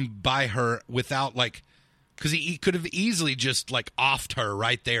beaten by her without, like, because he could have easily just, like, offed her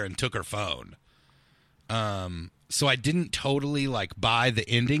right there and took her phone. So I didn't totally, like, buy the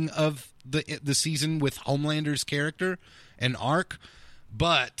ending of the season with Homelander's character and arc,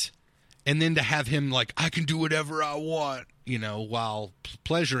 and then to have him, like, I can do whatever I want, while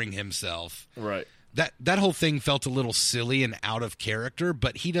pleasuring himself. Right. That whole thing felt a little silly and out of character,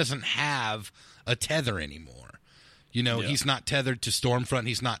 but he doesn't have a tether anymore. He's not tethered to Stormfront.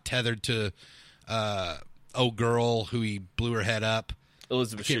 He's not tethered to girl who he blew her head up.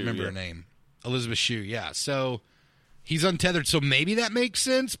 Elizabeth I can't Shue, remember her name. Elizabeth Shue, yeah. So he's untethered, so maybe that makes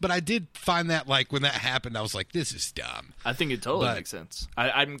sense, but I did find that, like, when that happened, I was like, this is dumb. I think it totally makes sense.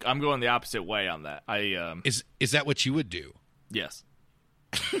 I'm going the opposite way on that. Is that what you would do? Yes.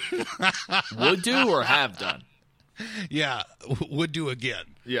 Would do or have done? Yeah, would do again.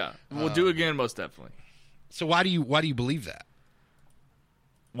 Yeah, we'll do again, most definitely. So why do you believe that?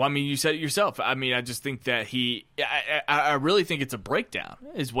 Well, I mean, you said it yourself. I mean, I just think that I really think it's a breakdown,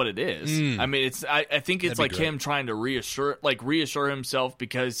 is what it is. I mean, I think it's like him trying to reassure himself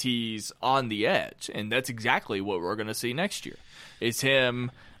because he's on the edge, and that's exactly what we're going to see next year. It's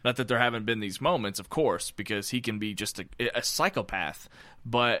him. Not that there haven't been these moments, of course, because he can be just a psychopath.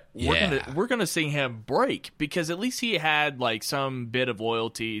 But we're gonna see him break because at least he had like some bit of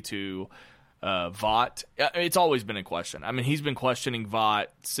loyalty to Vought. It's always been in question. I mean, he's been questioning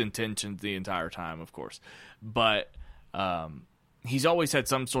Vought's intentions the entire time, of course, but he's always had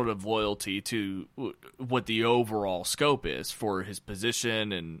some sort of loyalty to what the overall scope is for his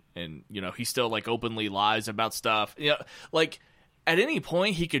position, and you know, he still like openly lies about stuff. You know, like. At any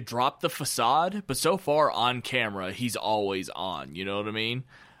point, he could drop the facade, but so far on camera, he's always on. You know what I mean?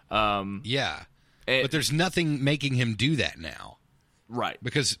 Yeah. But there's nothing making him do that now. Right.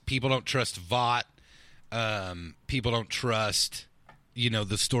 Because people don't trust Vought. People don't trust, you know,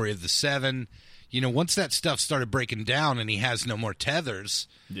 the story of the Seven. You know, once that stuff started breaking down and he has no more tethers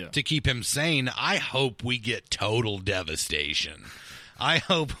to keep him sane, I hope we get total devastation. I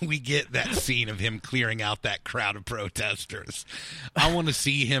hope we get that scene of him clearing out that crowd of protesters. I want to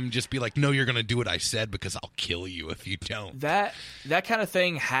see him just be like, no, you're going to do what I said because I'll kill you if you don't. That kind of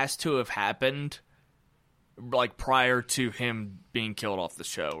thing has to have happened like prior to him being killed off the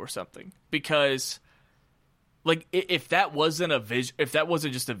show or something. Because like if that wasn't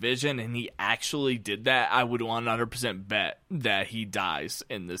just a vision and he actually did that, I would 100% bet that he dies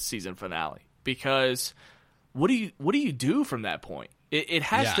in the season finale. Because what do you do from that point? It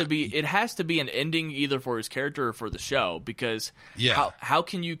has to be an ending either for his character or for the show, because how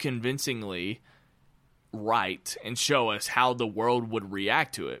can you convincingly write and show us how the world would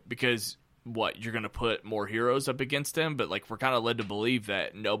react to it? Because you're going to put more heroes up against him, but like we're kind of led to believe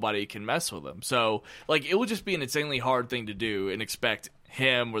that nobody can mess with him. So like it would just be an insanely hard thing to do and expect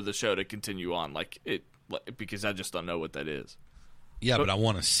him or the show to continue on because I just don't know what that is. Yeah, but I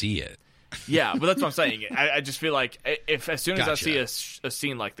want to see it. Yeah, but that's what I'm saying. I just feel like if as soon as I see a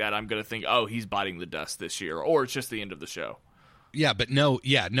scene like that, I'm going to think, oh, he's biting the dust this year, or it's just the end of the show. Yeah, but no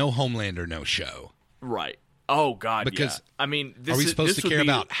Homelander, no show. Right. Oh, God, because, I mean, are we supposed to care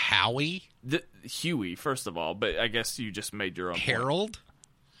about Howie? Huey, first of all, but I guess you just made your own Harold?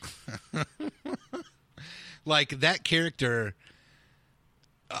 Like, that character,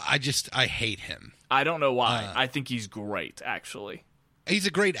 I hate him. I don't know why. I think he's great, actually. He's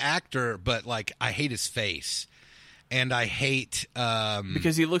a great actor, but like I hate his face, and I hate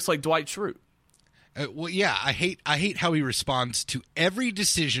because he looks like Dwight Schrute. Well, yeah, I hate how he responds to every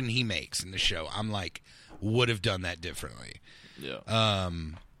decision he makes in the show. I'm like, would have done that differently. Yeah.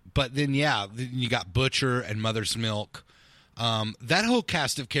 But then you got Butcher and Mother's Milk. That whole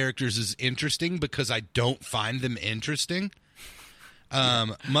cast of characters is interesting because I don't find them interesting.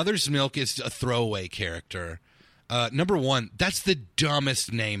 Mother's Milk is a throwaway character. Number one, that's the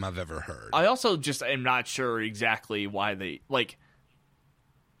dumbest name I've ever heard. I also just am not sure exactly why they like.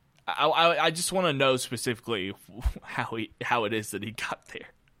 I just want to know specifically how it is that he got there.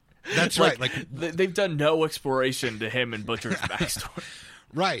 That's right. Like they've done no exploration to him and Butcher's backstory.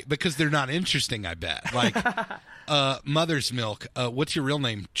 Right, because they're not interesting, I bet. Like, Mother's Milk, what's your real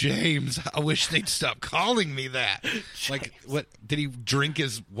name? James. I wish they'd stop calling me that. James. Like, what, did he drink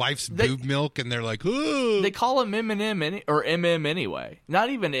his wife's boob milk and they're like, ooh. They call him M&M or MM anyway. Not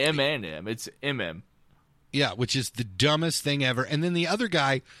even M&M, it's MM. Yeah, which is the dumbest thing ever. And then the other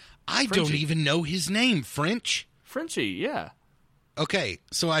guy, I don't even know his name. Frenchie, yeah. Okay,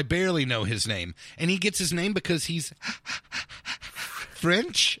 so I barely know his name. And he gets his name because he's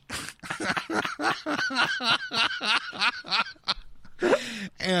French.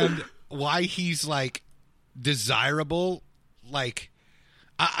 And why he's like desirable, like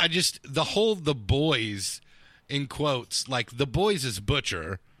I just the boys in quotes, like the boys is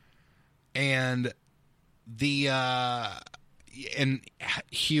Butcher and the and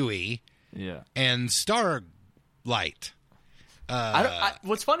Huey, and Starlight.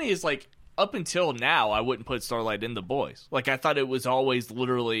 What's funny is like up until now, I wouldn't put Starlight in the boys. Like I thought it was always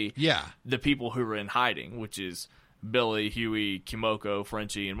literally the people who were in hiding, which is Billy, Huey, Kimoko,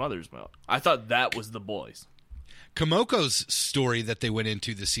 Frenchie, and Mother's Milk. I thought that was the boys. Kimoko's story that they went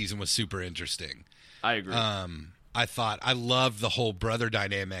into this season was super interesting. I agree. I thought I loved the whole brother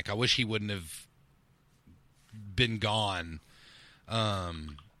dynamic. I wish he wouldn't have been gone.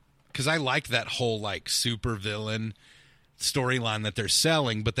 Because I liked that whole like super villain storyline that they're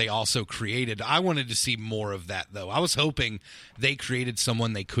selling, but they also created. I wanted to see more of that, though. I was hoping they created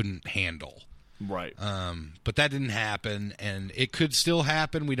someone they couldn't handle. Right. But that didn't happen, and it could still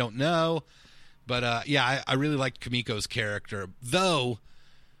happen. We don't know. But, yeah, I really liked Kimiko's character, though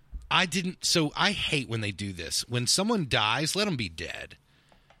I didn't. So I hate when they do this. When someone dies, let them be dead.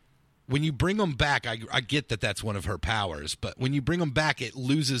 When you bring them back, I get that that's one of her powers, but when you bring them back, it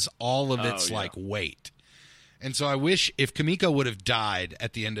loses all of its like weight. And so I wish if Kimiko would have died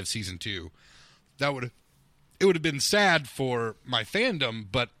at the end of season 2, it would have been sad for my fandom,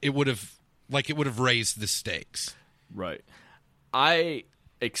 but it would have raised the stakes. Right. I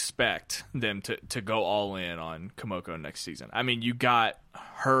expect them to go all in on Kimiko next season. I mean, you got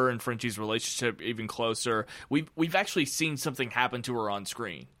her and Frenchie's relationship even closer. We've actually seen something happen to her on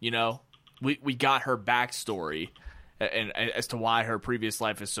screen. You know, we got her backstory and as to why her previous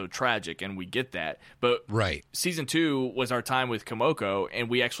life is so tragic, and we get that. But season 2 was our time with Kimiko, and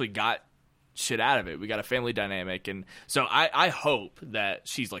we actually got shit out of it. We got a family dynamic, and so I hope that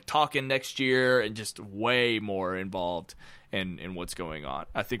she's like talking next year and just way more involved in what's going on.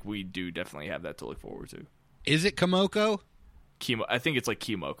 I think we do definitely have that to look forward to. Is it Kimiko? I think it's like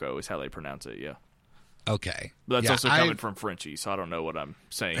Kimoko is how they pronounce it, yeah. Okay. But that's also coming from Frenchie, so I don't know what I'm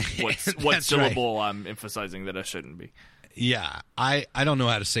saying. What syllable I'm emphasizing that I shouldn't be. Yeah, I don't know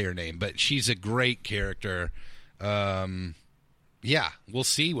how to say her name, but she's a great character. Yeah, we'll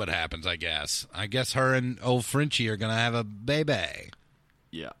see what happens, I guess. I guess her and old Frenchie are going to have a baby.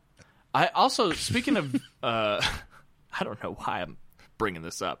 Yeah. I also, speaking of, I don't know why I'm bringing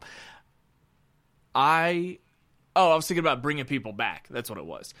this up. I was thinking about bringing people back. That's what it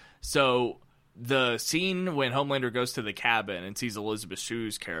was. So the scene when Homelander goes to the cabin and sees Elizabeth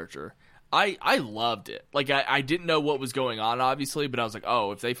Shue's character, I loved it. Like, I didn't know what was going on, obviously, but I was like,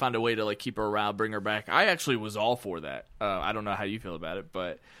 oh, if they find a way to like keep her around, bring her back, I actually was all for that. I don't know how you feel about it,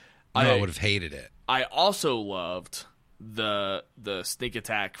 but I would have hated it. I also loved the sneak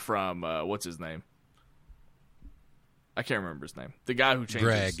attack from what's his name? I can't remember his name. The guy who changes.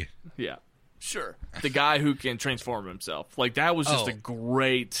 Greg. Yeah, sure. The guy who can transform himself. Like, that was just a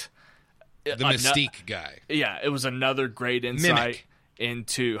great. The Mystique guy. Yeah, it was another great insight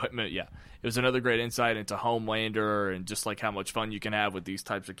into. Yeah, it was another great insight into Homelander and just like how much fun you can have with these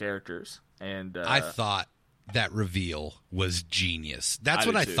types of characters. And I thought that reveal was genius. That's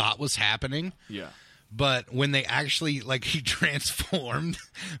what I thought was happening. Yeah. But when they actually, like, he transformed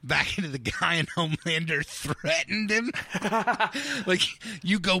back into the guy and Homelander threatened him, like,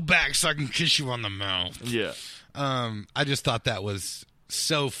 you go back so I can kiss you on the mouth. Yeah. I just thought that was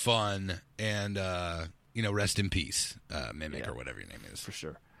so fun. And, rest in peace, Mimic, or whatever your name is. For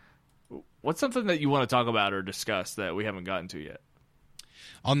sure. What's something that you want to talk about or discuss that we haven't gotten to yet?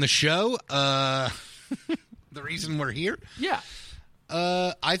 On the show, the reason we're here? Yeah.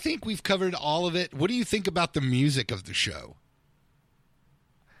 I think we've covered all of it. What do you think about the music of the show?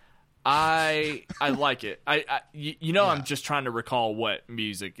 I like it. I'm just trying to recall what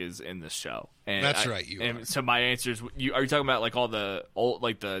music is in this show. And that's right. You are. So my answer is: are you talking about like all the old,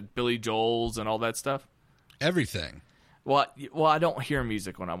 like the Billy Joels and all that stuff? Everything. Well, I don't hear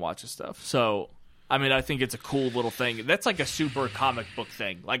music when I'm watching stuff. So, I mean, I think it's a cool little thing. That's like a super comic book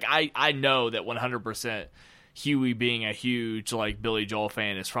thing. Like I know that 100%. Huey, being a huge like Billy Joel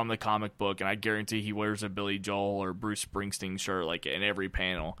fan, is from the comic book, and I guarantee he wears a Billy Joel or Bruce Springsteen shirt like in every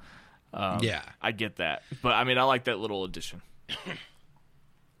panel. Yeah, I get that, but I mean, I like that little addition.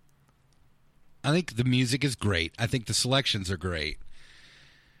 I think the music is great. I think the selections are great.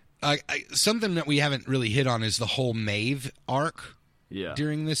 Something that we haven't really hit on is the whole Maeve arc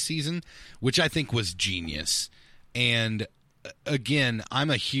during this season, which I think was genius. And again,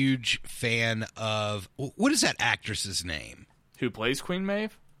 I'm a huge fan of, what is that actress's name? Who plays Queen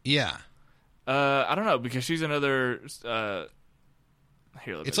Maeve? Yeah. I don't know, because she's another. It's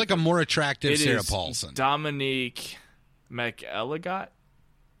like a more attractive Sarah Paulson. Dominique McElligott.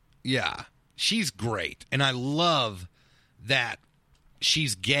 Yeah, she's great, and I love that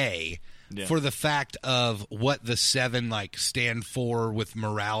she's gay. Yeah. For the fact of what the Seven like stand for with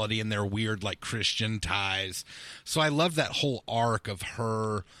morality and their weird like Christian ties. So I love that whole arc of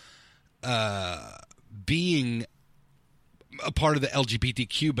her being a part of the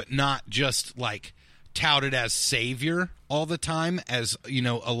LGBTQ, but not just like touted as savior all the time, as you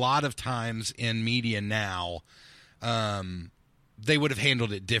know, a lot of times in media now, they would have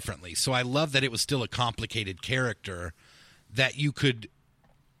handled it differently. So I love that it was still a complicated character that you could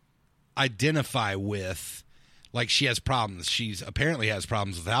identify with Like, she has problems. She's apparently has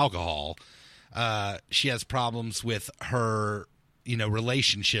problems with alcohol. She has problems with her,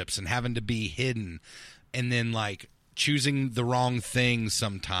 relationships and having to be hidden, and then like choosing the wrong things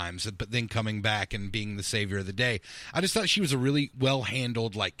sometimes, but then coming back and being the savior of the day. I just thought she was a really well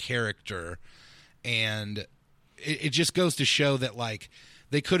handled like character, and it just goes to show that like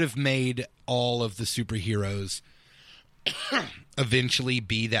they could have made all of the superheroes eventually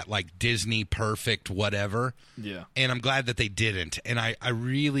be that like Disney perfect whatever. Yeah. And I'm glad that they didn't. And I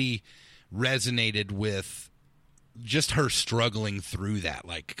really resonated with just her struggling through that,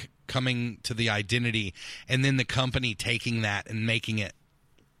 like coming to the identity, and then the company taking that and making it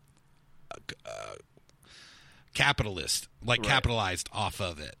capitalist, like capitalized off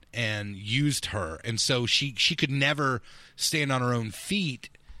of it and used her. And so she could never stand on her own feet,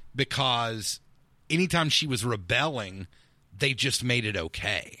 because anytime she was rebelling, they just made it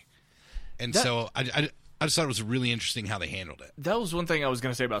okay. And so I just thought it was really interesting how they handled it. That was one thing I was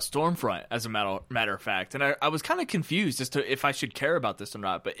going to say about Stormfront, as a matter of fact. And I was kind of confused as to if I should care about this or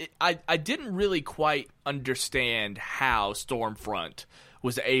not. But I didn't really quite understand how Stormfront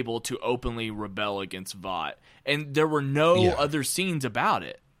was able to openly rebel against Vought. And there were no other scenes about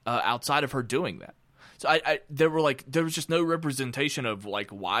it outside of her doing that. So there was just no representation of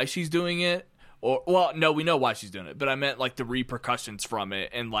like why she's doing it. Or, well, no, we know why she's doing it, but I meant like the repercussions from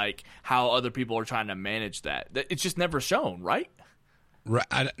it and like how other people are trying to manage that. It's just never shown, right? Right.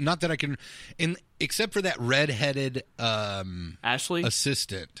 Not that I can, except for that redheaded Ashley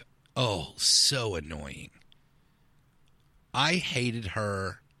assistant. Oh, so annoying. I hated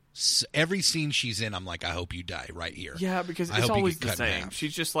her. Every scene she's in, I'm like, I hope you die right here. Yeah, because it's always the same.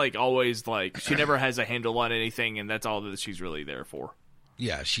 She's just like always like, she never has a handle on anything, and that's all that she's really there for.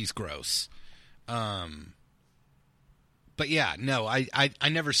 Yeah, she's gross. But yeah, no, I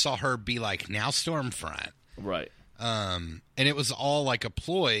never saw her be like, now Stormfront. Right. And it was all like a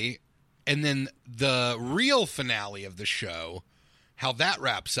ploy. And then the real finale of the show, how that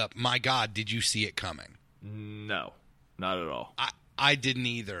wraps up, my God, did you see it coming? No, not at all. I didn't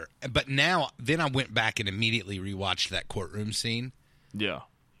either. But then I went back and immediately rewatched that courtroom scene. Yeah.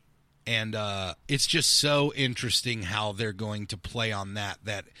 And it's just so interesting how they're going to play on that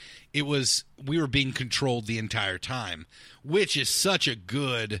we were being controlled the entire time, which is such a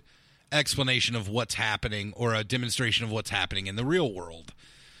good explanation of what's happening, or a demonstration of what's happening in the real world.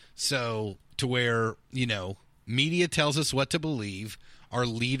 So to where, media tells us what to believe, our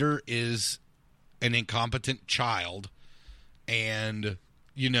leader is an incompetent child, and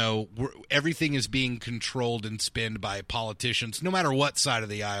everything is being controlled and spinned by politicians, no matter what side of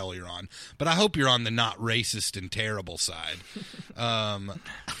the aisle you're on. But I hope you're on the not racist and terrible side.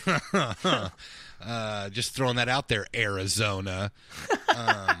 Just throwing that out there, Arizona.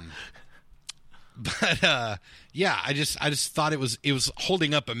 But yeah, I just thought it was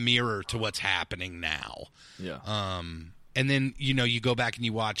holding up a mirror to what's happening now. Yeah. And then you go back and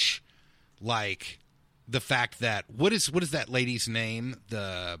you watch like the fact that what is that lady's name?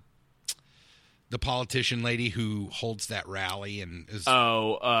 The politician lady who holds that rally and is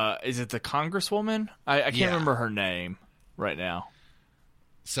is it the Congresswoman? I can't remember her name right now.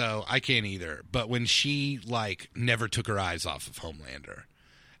 So I can't either. But when she like never took her eyes off of Homelander,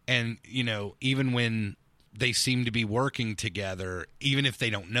 and even when they seem to be working together, even if they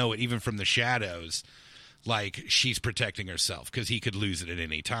don't know it, even from the shadows, like she's protecting herself because he could lose it at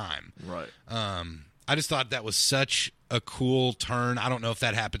any time. Right. I just thought that was such a cool turn. I don't know if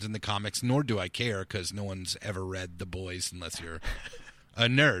that happens in the comics, nor do I care, because no one's ever read The Boys unless you're a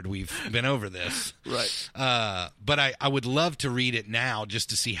nerd. We've been over this. Right. But I would love to read it now just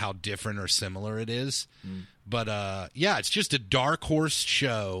to see how different or similar it is. But yeah, it's just a dark horse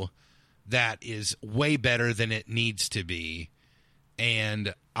show that is way better than it needs to be.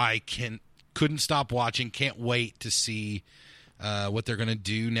 And I couldn't stop watching. Can't wait to see what they're going to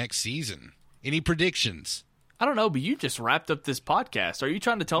do next season. Any predictions? I don't know, but you just wrapped up this podcast. Are you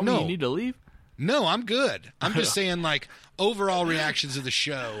trying to tell me you need to leave? No, I'm good. I'm just saying, like, overall reactions of the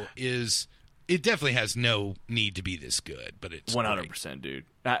show is it definitely has no need to be this good, but it's 100%, dude.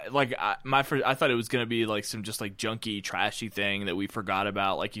 I thought it was gonna be like some just like junky, trashy thing that we forgot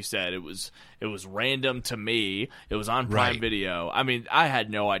about. Like you said, it was random to me. It was on Prime Video. I mean, I had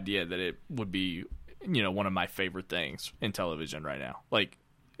no idea that it would be one of my favorite things in television right now. Like,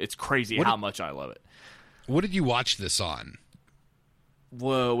 it's crazy how much I love it. What did you watch this on?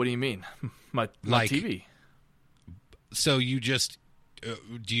 Whoa, what do you mean? My TV. So you just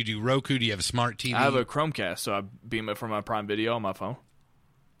do you do Roku? Do you have a smart TV? I have a Chromecast, so I beam it from my Prime Video on my phone.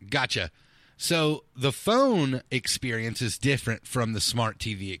 Gotcha. So the phone experience is different from the smart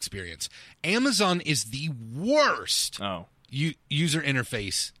TV experience. Amazon is the worst user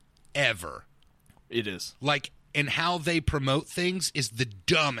interface ever. It is. Like, and how they promote things is the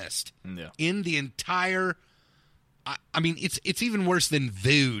dumbest in the entire. I mean, it's even worse than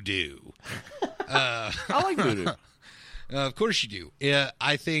Voodoo. I like Voodoo. Of course you do.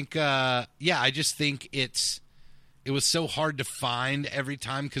 I think. I just think it was so hard to find every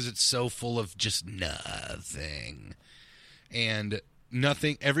time because it's so full of just nothing. And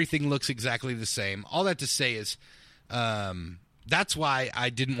nothing, everything looks exactly the same. All that to say is that's why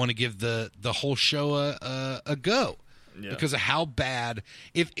I didn't want to give the whole show a go. Yeah. Because of how bad.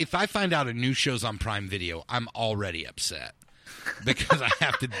 If I find out a new show's on Prime Video, I'm already upset. Because I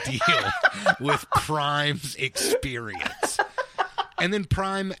have to deal with Prime's experience. And then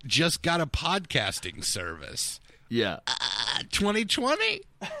Prime just got a podcasting service. Yeah. 2020? Hey,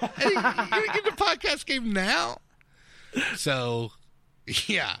 you're going to get the podcast game now? So,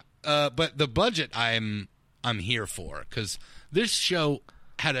 yeah. But the budget I'm here for, because this show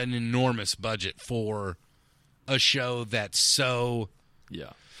had an enormous budget for a show that's so,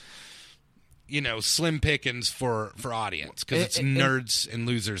 slim pickings for audience, because it's nerds and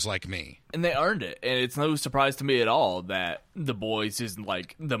losers like me. And they earned it. And it's no surprise to me at all that The Boys is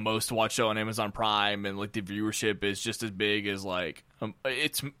like the most watched show on Amazon Prime, and like the viewership is just as big as like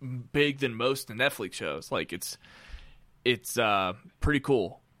it's big than most Netflix shows. Like it's pretty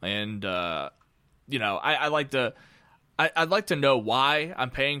cool. And I'd like to know why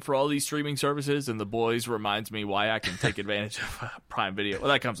I'm paying for all these streaming services, and The Boys reminds me why I can take advantage of Prime Video. Well,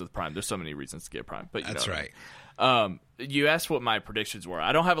 that comes with Prime. There's so many reasons to get Prime. But that's right. You asked what my predictions were.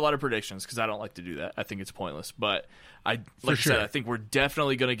 I don't have a lot of predictions because I don't like to do that. I think it's pointless. But I said, I think we're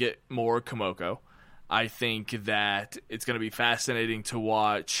definitely going to get more Komoko. I think that it's going to be fascinating to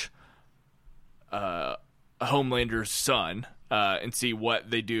watch Homelander's son. And see what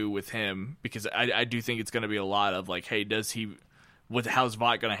they do with him, because I do think it's going to be a lot of like, hey, how's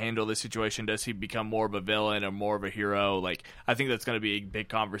Vought going to handle this situation? Does he become more of a villain or more of a hero? Like, I think that's going to be a big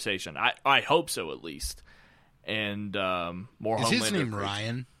conversation. I hope so, at least. And more. Is his name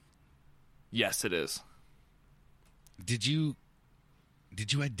Ryan? Yes, it is. Did you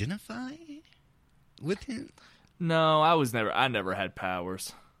identify with him? No, I never had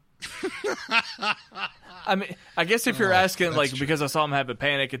powers. I mean, I guess if you're asking, like, true. Because I saw him have a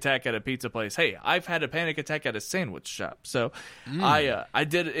panic attack at a pizza place. Hey, I've had a panic attack at a sandwich shop, so I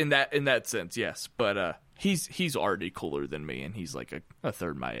did it in that sense, yes. But he's already cooler than me, and he's like a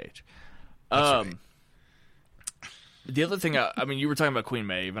third my age. Right. The other thing, I mean, you were talking about Queen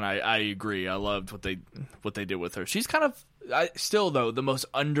Maeve, and I agree. I loved what they did with her. She's kind of still though the most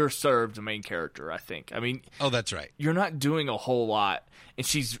underserved main character, I think. I mean, oh, that's right. You're not doing a whole lot, and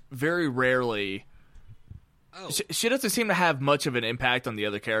she's very rarely. Oh. She doesn't seem to have much of an impact on the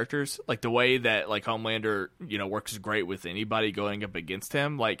other characters, like the way that like Homelander, works great with anybody going up against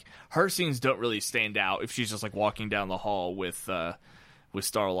him. Like her scenes don't really stand out if she's just like walking down the hall with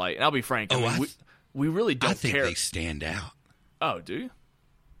Starlight. And I'll be frank, we really don't care. I think they stand out. Oh, do you?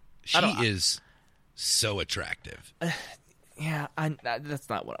 She is so attractive. Yeah, that's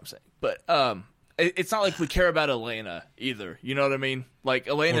not what I'm saying. But it's not like we care about Elena either. You know what I mean? Like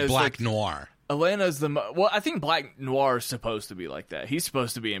Elena is Black Noir. Elena's well, I think Black Noir is supposed to be like that. He's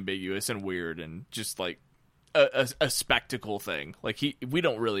supposed to be ambiguous and weird and just like a spectacle thing. Like we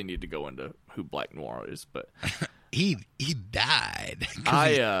don't really need to go into who Black Noir is, but he died.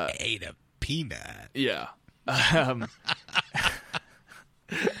 He ate a peanut. Yeah.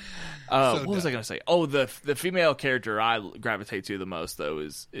 What was I going to say? Oh, the female character I gravitate to the most, though,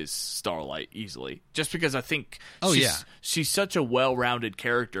 is Starlight, easily. Just because I think she's such a well-rounded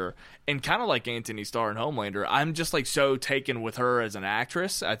character. And kind of like Anthony Starr and Homelander, I'm just like so taken with her as an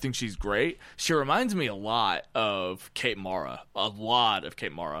actress. I think she's great. She reminds me a lot of Kate Mara. A lot of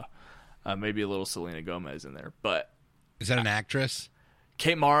Kate Mara. Maybe a little Selena Gomez in there. But is that an actress?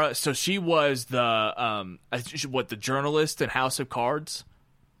 Kate Mara. So she was the journalist in House of Cards.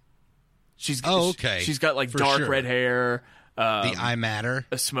 Okay. She's got like dark red hair. The I Matter.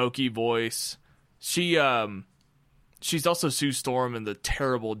 A smoky voice. She's also Sue Storm in the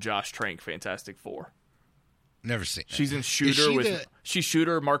terrible Josh Trank Fantastic Four. Never seen it. She's in Shooter she's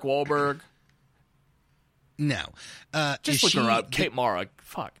Shooter, Mark Wahlberg. No. Just look her up. Kate Mara.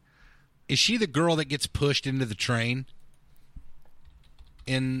 Fuck. Is she the girl that gets pushed into the train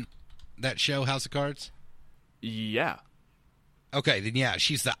in that show, House of Cards? Yeah. Okay, then yeah,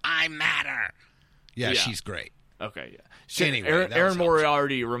 she's the I Matter. Yeah, she's great. Okay, yeah. Anyway, Erin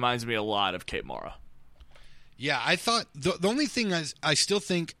Moriarty reminds me a lot of Kate Mara. Yeah, I thought the only thing is I still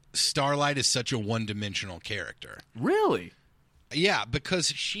think Starlight is such a one-dimensional character. Really? Yeah, because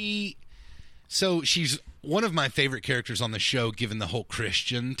she's one of my favorite characters on the show, given the whole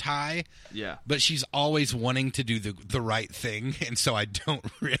Christian tie. Yeah. But she's always wanting to do the right thing, and so I don't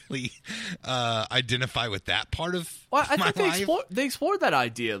really identify with that part of I my think life. they explored that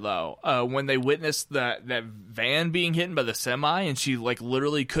idea, though, when they witnessed that van being hit by the semi, and she, like,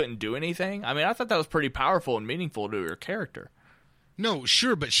 literally couldn't do anything. I mean, I thought that was pretty powerful and meaningful to her character. No,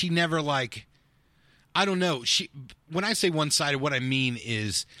 sure, but she never, like... I don't know. When I say one-sided, what I mean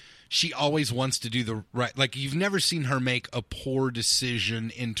is... She always wants to do the right. Like, you've never seen her make a poor decision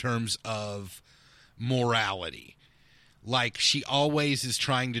in terms of morality. Like, she always is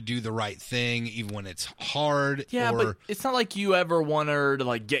trying to do the right thing, even when it's hard. Yeah, but it's not like you ever want her to,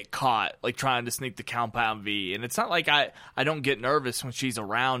 like, get caught, like, trying to sneak the Compound V. And it's not like I don't get nervous when she's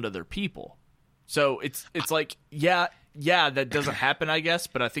around other people. So it's like, yeah, that doesn't happen, I guess.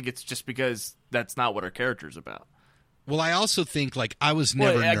 But I think it's just because that's not what her character's about. Well, I also think, like, I was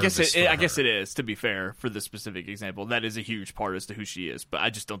never nervous I guess it is, to be fair, for this specific example. That is a huge part as to who she is, but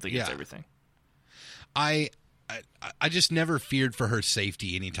I just don't think it's everything. I just never feared for her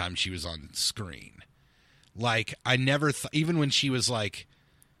safety anytime she was on screen. Like, I never even when she was, like,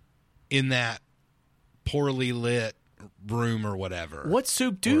 in that poorly lit room or whatever. What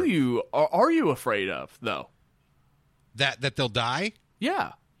soup are you afraid of, though? That they'll die?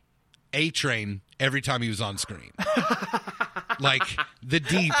 Yeah. A-Train every time he was on screen. Like, the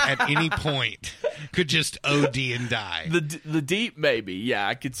Deep at any point could just OD and die. The Deep, maybe. Yeah,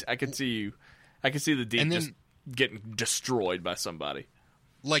 I could see the Deep just getting destroyed by somebody.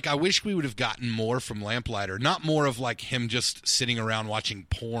 Like, I wish we would have gotten more from Lamplighter. Not more of, like, him just sitting around watching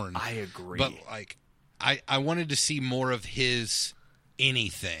porn. I agree. But, like, I wanted to see more of his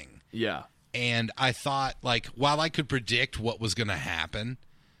anything. Yeah. And I thought, like, while I could predict what was going to happen...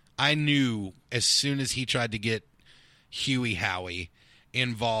 I knew as soon as he tried to get Huey Howie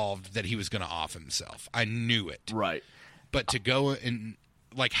involved that he was going to off himself. I knew it. Right. But to go and,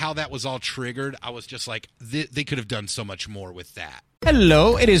 like, how that was all triggered, I was just like, they could have done so much more with that.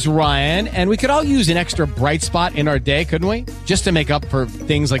 Hello, it is Ryan, and we could all use an extra bright spot in our day, couldn't we? Just to make up for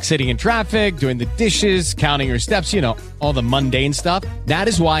things like sitting in traffic, doing the dishes, counting your steps, you know, all the mundane stuff. That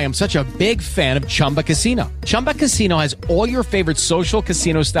is why I'm such a big fan of Chumba Casino. Chumba Casino has all your favorite social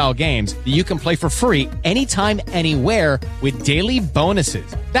casino-style games that you can play for free anytime, anywhere with daily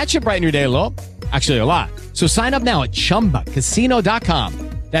bonuses. That should brighten your day a little. Actually, a lot. So sign up now at ChumbaCasino.com.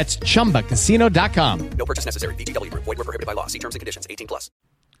 That's ChumbaCasino.com. No purchase necessary. VGW Group. Void where prohibited by law. See terms and conditions. 18+.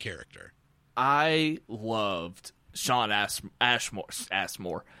 Character. I loved Sean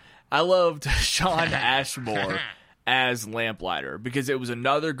Ashmore. I loved Sean Ashmore as Lamplighter because it was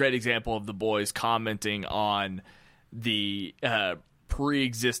another great example of the boys commenting on the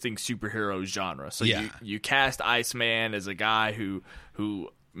pre-existing superhero genre. So you cast Iceman as a guy who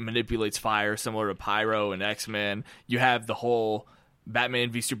manipulates fire, similar to Pyro and X-Men. You have the whole Batman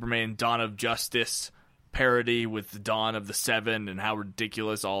v Superman Dawn of Justice parody with Dawn of the Seven and how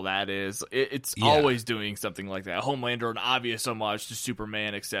ridiculous all that is. It's always doing something like that. Homelander, an obvious homage to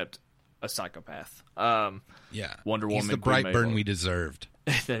Superman, except a psychopath. Wonder Woman. He's the Brightburn we deserved.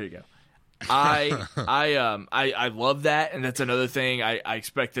 There you go. I love that, and that's another thing. I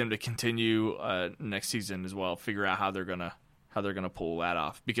expect them to continue next season as well. Figure out how they're gonna pull that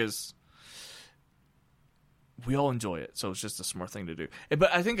off because we all enjoy it, so it's just a smart thing to do.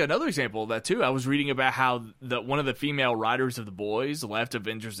 But I think another example of that, too, I was reading about how one of the female writers of The Boys left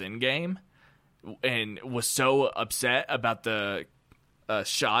Avengers Endgame and was so upset about the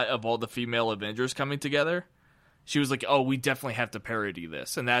shot of all the female Avengers coming together. She was like, oh, we definitely have to parody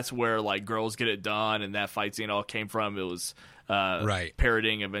this. And that's where, like, Girls Get It Done and that fight scene all came from. It was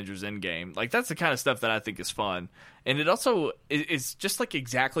parodying Avengers Endgame. Like, that's the kind of stuff that I think is fun. And it also is just, like,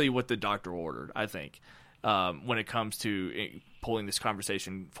 exactly what the Doctor ordered, I think. When it comes to pulling this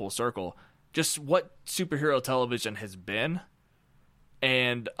conversation full circle, just what superhero television has been,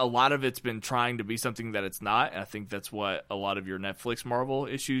 and a lot of it's been trying to be something that it's not, and I think that's what a lot of your Netflix Marvel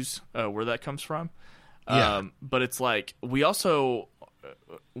issues, where that comes from. But it's like, we also,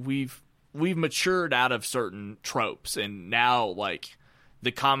 we've matured out of certain tropes, and now, like,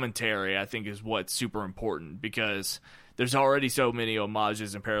 the commentary, I think, is what's super important, because there's already so many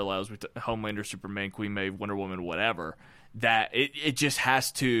homages and parallels with Homelander, Superman, Queen Maeve, Wonder Woman, whatever, that it just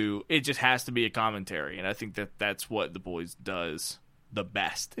has to be a commentary. And I think that that's what The Boys does the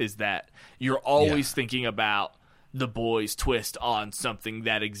best, is that you're always thinking about The Boys' twist on something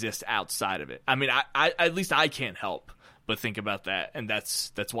that exists outside of it. I mean, I at least I can't help but think about that, and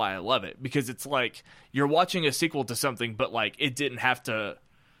that's why I love it, because it's like you're watching a sequel to something, but like it didn't have to.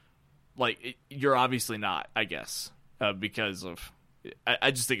 Like you're obviously not, I guess, because of. I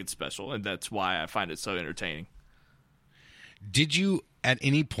just think it's special, and that's why I find it so entertaining. Did you at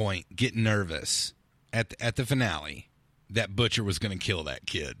any point get nervous at the finale that Butcher was going to kill that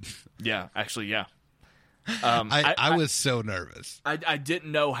kid? Yeah, actually, yeah. I was so nervous. I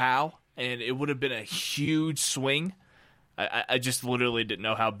didn't know how, and it would have been a huge swing. I just literally didn't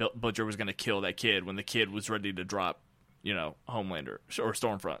know how Butcher was going to kill that kid when the kid was ready to drop, Homelander or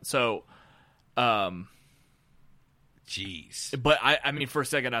Stormfront. So, jeez. But I mean, for a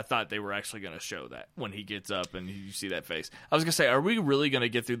second, I thought they were actually going to show that when he gets up and you see that face. I was going to say, are we really going to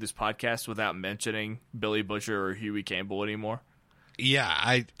get through this podcast without mentioning Billy Butcher or Huey Campbell anymore?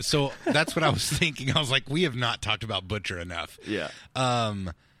 Yeah, so that's what I was thinking. I was like, we have not talked about Butcher enough. Yeah.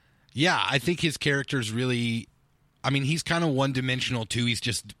 Yeah, I think his character's really, I mean, he's kind of one-dimensional too. He's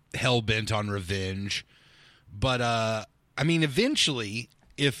just hell-bent on revenge. But, I mean, eventually,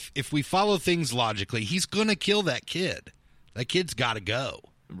 if we follow things logically, he's going to kill that kid. That kid's got to go.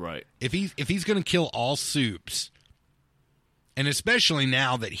 Right. If he's going to kill all Supes, and especially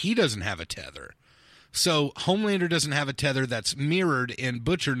now that he doesn't have a tether. So Homelander doesn't have a tether that's mirrored in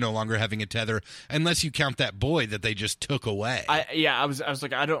Butcher no longer having a tether, unless you count that boy that they just took away. I was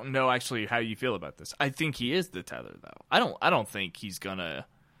like, I don't know actually how you feel about this. I think he is the tether, though. I don't think he's gonna.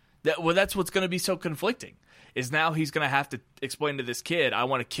 That's what's gonna be so conflicting. Is now he's gonna have to explain to this kid, I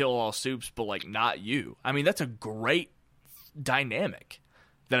want to kill all Supes, but like not you. I mean, that's a great dynamic.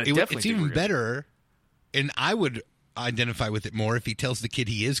 It's even better, and I would identify with it more if he tells the kid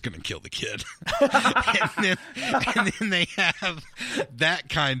he is going to kill the kid. and then they have that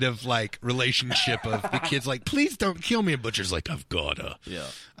kind of like relationship of the kid's like, please don't kill me, and Butcher's like, I've gotta. Yeah.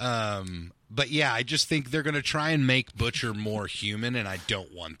 But yeah, I just think they're going to try and make Butcher more human, and I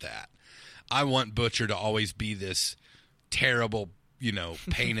don't want that. I want Butcher to always be this terrible,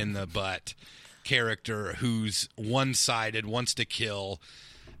 pain in the butt character who's one-sided, wants to kill,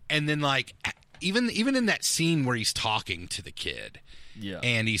 and then like even in that scene where he's talking to the kid,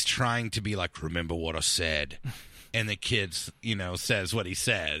 and he's trying to be like, remember what I said, and the kid, says what he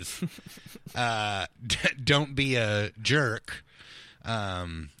says. Don't be a jerk.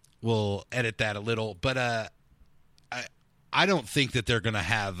 We'll edit that a little, but I don't think that they're going to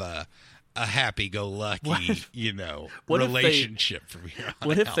have a happy-go-lucky, relationship from here on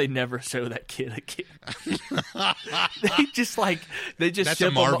What out. if they never show that kid again? They just That's ship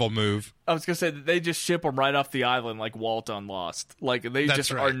a Marvel move. I was gonna say that they just ship them right off the island like Walt on Lost. Like they That's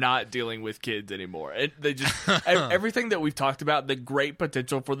just right. are not dealing with kids anymore. They just everything that we've talked about, the great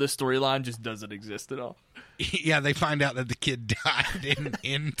potential for this storyline just doesn't exist at all. Yeah, they find out that the kid died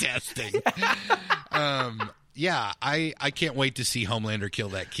in testing. Yeah, I can't wait to see Homelander kill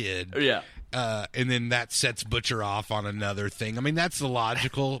that kid. Yeah. And then that sets Butcher off on another thing. I mean, that's the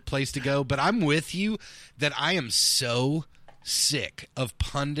logical place to go. But I'm with you that I am so sick of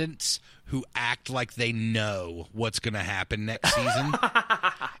pundits who act like they know what's going to happen next season.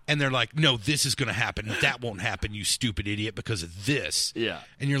 And they're like, no, this is going to happen. That won't happen, you stupid idiot, because of this. Yeah.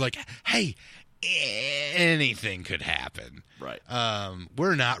 And you're like, hey, anything could happen. Right.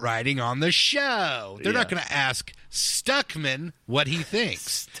 We're not writing on the show. They're not Yeah. going to ask Stuckman what he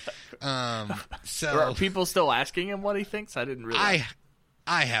thinks. So Are people still asking him what he thinks? I didn't realize.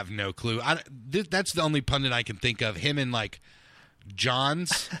 I have no clue. That's the only pundit I can think of. Him and like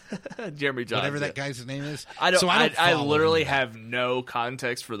Johns, Jeremy Johns, whatever that guy's name is. I don't. So I follow literally him. have no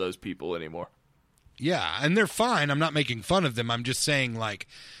context for those people anymore. Yeah, and they're fine. I'm not making fun of them. I'm just saying, like,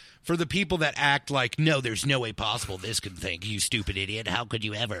 for the people that act like, no, there's no way possible this could think, you stupid idiot. How could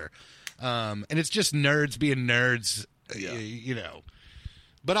you ever? And it's just nerds being nerds,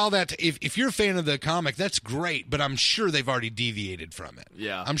 But all that, if you're a fan of the comic, that's great, but I'm sure they've already deviated from it.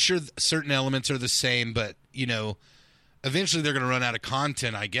 Yeah. I'm sure certain elements are the same, but, eventually they're going to run out of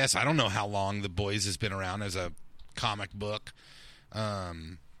content, I guess. I don't know how long The Boys has been around as a comic book. I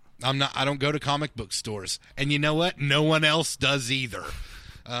don't go to comic book stores. And you know what? No one else does either.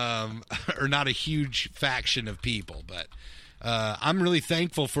 Or not a huge faction of people. But I'm really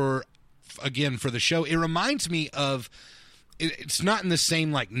thankful for the show. It reminds me of, it's not in the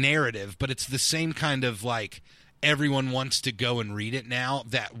same like narrative, but it's the same kind of like everyone wants to go and read it now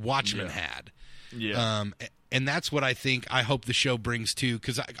that Watchmen had. Yeah. And that's what I hope the show brings too,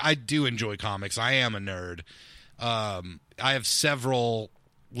 because I do enjoy comics. I am a nerd. I have several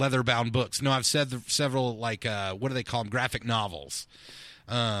leather-bound books. No, I've said several, like, what do they call them? Graphic novels.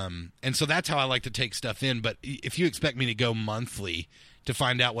 And so that's how I like to take stuff in. But if you expect me to go monthly to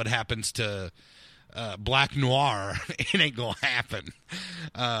find out what happens to black noir, it ain't gonna happen.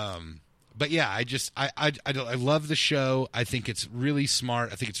 But yeah, I love the show. I think it's really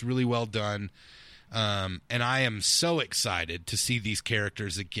smart. I think it's really well done. And I am so excited to see these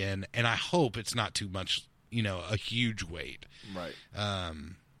characters again. And I hope it's not too much, a huge wait. Right.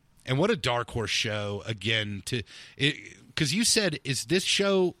 And what a dark horse show again because you said, is this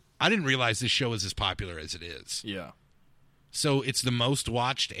show, I didn't realize this show is as popular as it is. Yeah. So it's the most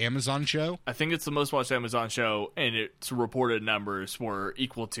watched Amazon show? I think it's the most watched Amazon show, and its reported numbers were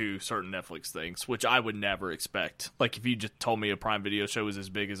equal to certain Netflix things, which I would never expect. Like, if you just told me a Prime Video show was as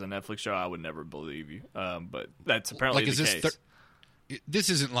big as a Netflix show, I would never believe you. But that's apparently the case. This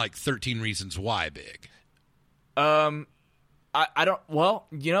isn't like 13 Reasons Why big. I don't. Well,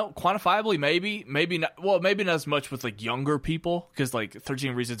 quantifiably, maybe not. Well, maybe not as much with like younger people, because like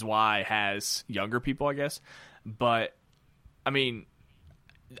 13 Reasons Why has younger people, I guess. But I mean,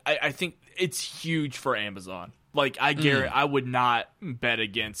 I think it's huge for Amazon. Like, I would not bet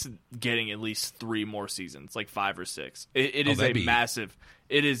against getting at least 3 more seasons, like 5 or 6. It is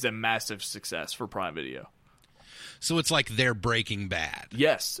a massive success for Prime Video. So it's like they're Breaking Bad.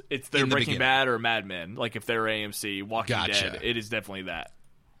 Yes, it's their Breaking Bad or Mad Men. Like if they're AMC, Walking Dead, it is definitely that.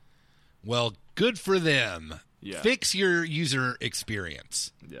 Well, good for them. Yeah. Fix your user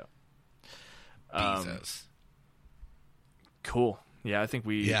experience. Yeah. Jesus. Cool. Yeah, I think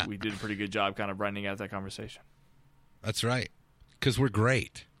we did a pretty good job kind of rounding out that conversation. That's right. Because we're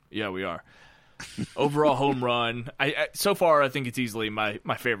great. Yeah, we are. Overall home run. So far, I think it's easily my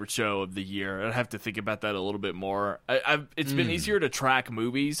favorite show of the year. I'd have to think about that a little bit more. It's been easier to track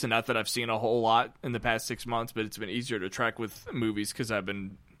movies, and not that I've seen a whole lot in the past 6 months, but it's been easier to track with movies because I've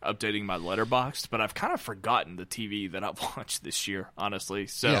been updating my Letterboxd. But I've kind of forgotten the TV that I've watched this year, honestly.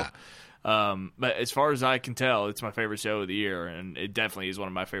 So. Yeah. But as far as I can tell, it's my favorite show of the year, and it definitely is one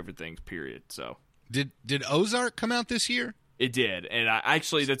of my favorite things, period. So, did Ozark come out this year? It did, and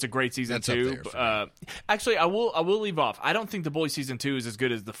that's a great season too. Actually, I will leave off. I don't think The Boys season 2 is as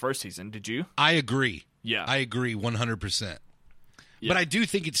good as the first season. Did you? I agree. Yeah, I agree 100%. Yeah. But I do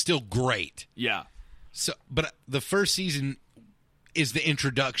think it's still great. Yeah. So, but the first season is the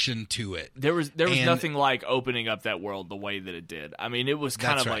introduction to it. There was nothing like opening up that world the way that it did. I mean, it was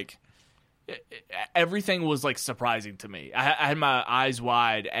kind of like. Everything was like surprising to me. I had my eyes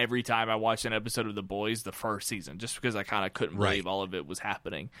wide every time I watched an episode of The Boys the first season, just because I kind of couldn't believe all of it was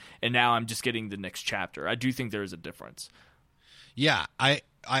happening. And now I'm just getting the next chapter. I do think there is a difference. Yeah, I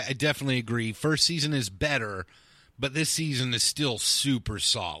definitely agree. First season is better, but this season is still super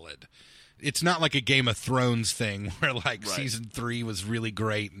solid. It's not like a Game of Thrones thing where like season 3 was really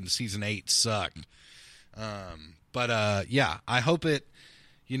great and season 8 sucked. But yeah, I hope it.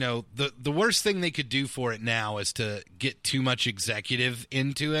 The worst thing they could do for it now is to get too much executive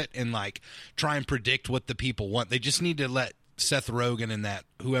into it and like try and predict what the people want. They just need to let Seth Rogen and that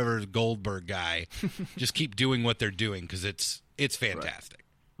whoever Goldberg guy just keep doing what they're doing because it's fantastic.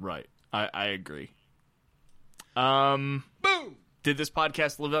 Right. I agree. Boom. Did this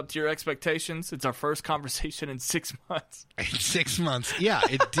podcast live up to your expectations? It's our first conversation in 6 months. In 6 months. Yeah,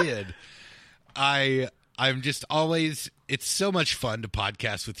 it did. I'm just always, it's so much fun to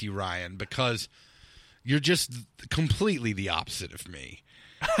podcast with you, Ryan, because you're just completely the opposite of me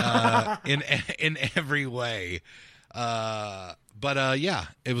in every way. But yeah,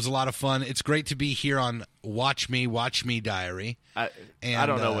 it was a lot of fun. It's great to be here on Watch Me Diary. I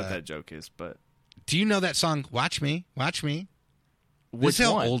don't know what that joke is, but. Do you know that song, Watch Me? Which this is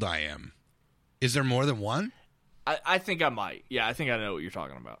how one? old I am. Is there more than one? I think I might. Yeah, I think I know what you're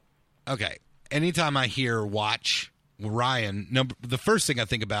talking about. Okay. Anytime I hear Watch Ryan, the first thing I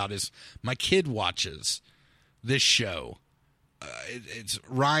think about is my kid watches this show. It's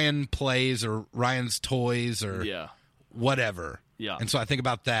Ryan Plays or Ryan's Toys or whatever. Yeah. And so I think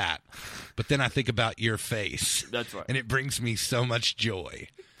about that. But then I think about your face. That's right. And it brings me so much joy.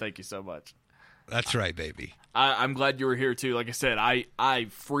 Thank you so much. That's right, baby. I'm glad you were here, too. Like I said, I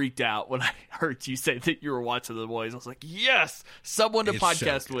freaked out when I heard you say that you were watching The Boys. I was like, yes, someone to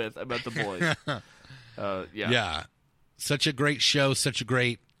podcast with about The Boys. Yeah. Such a great show, such a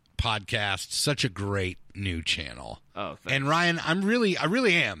great podcast, such a great new channel. Oh, thanks. And Ryan, I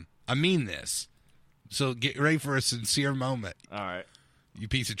really am. I mean this. So get ready for a sincere moment. All right. You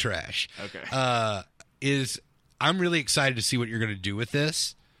piece of trash. Okay. I'm really excited to see what you're going to do with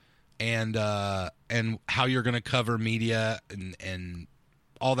this. And how you're going to cover media and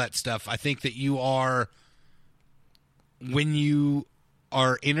all that stuff. I think that you are, when you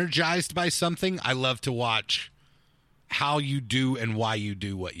are energized by something, I love to watch how you do and why you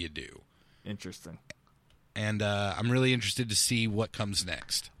do what you do. Interesting. and I'm really interested to see what comes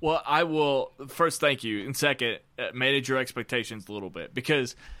next. Well, I will first thank you, and second, manage your expectations a little bit,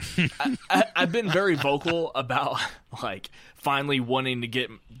 because I've been very vocal about like finally wanting to get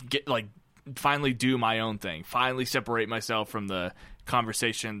like finally do my own thing, finally separate myself from the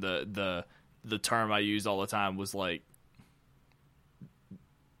conversation. The term I used all the time was like,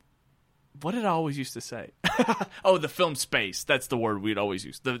 what did I always used to say? Oh, the film space. That's the word we'd always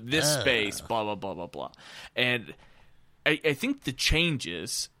use. This space, blah, blah, blah, blah, blah. And I think the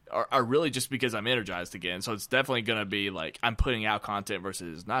changes are really just because I'm energized again. So it's definitely going to be like I'm putting out content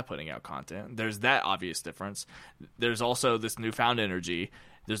versus not putting out content. There's that obvious difference. There's also this newfound energy.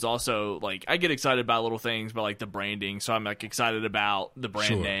 There's also, like, I get excited about little things, but like the branding. So I'm like excited about the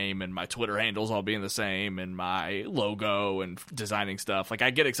brand name and my Twitter handles all being the same and my logo and designing stuff. Like,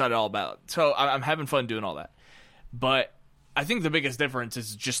 I get excited all about it. So I'm having fun doing all that. But I think the biggest difference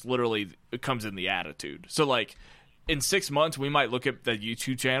is just literally it comes in the attitude. So, like, in 6 months, we might look at the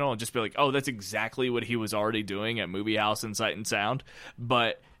YouTube channel and just be like, oh, that's exactly what he was already doing at Movie House and Sight and Sound.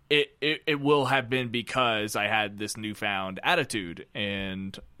 But it will have been because I had this newfound attitude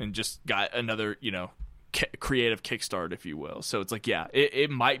and just got another, creative kickstart, if you will. So it's like, yeah, it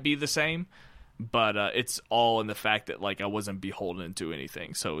might be the same, but it's all in the fact that, like, I wasn't beholden to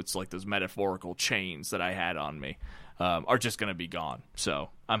anything. So it's like those metaphorical chains that I had on me are just going to be gone. So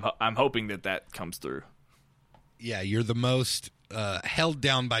I'm hoping that comes through. Yeah, you're the most held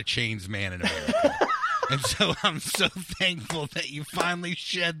down by chains man in America. And so I'm so thankful that you finally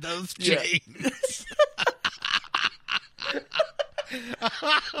shed those chains.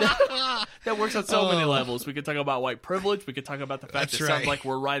 That works on so many levels. We could talk about white privilege. We could talk about the fact that it sounds like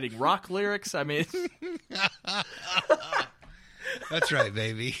we're writing rock lyrics. I mean, that's right,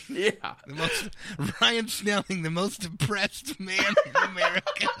 baby. Yeah. Ryan Snelling, the most depressed man in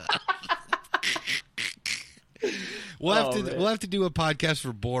America. We'll have to do a podcast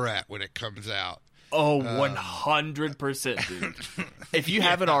for Borat when it comes out. Oh, 100%, dude. If you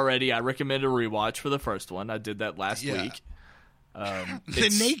haven't already, I recommend a rewatch for the first one. I did that last week.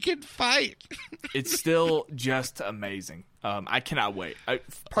 The naked fight. It's still just amazing. I cannot wait.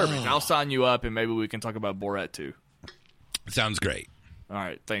 Perfect. I'll sign you up, and maybe we can talk about Borat too. Sounds great. All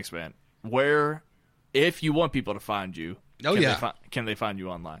right. Thanks, man. Where, if you want people to find you, can they find you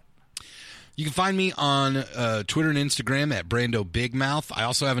online? You can find me on Twitter and Instagram at Brando Big Mouth. I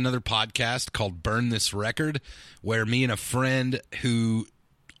also have another podcast called Burn This Record, where me and a friend who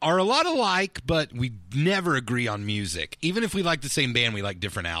are a lot alike, but we never agree on music. Even if we like the same band, we like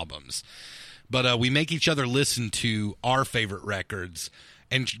different albums. But we make each other listen to our favorite records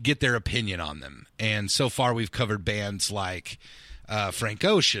and get their opinion on them. And so far, we've covered bands like Frank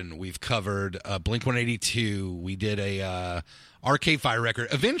Ocean. We've covered Blink-182. We did a Arcade Fire record.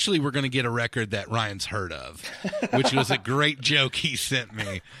 Eventually, we're going to get a record that Ryan's heard of, which was a great joke he sent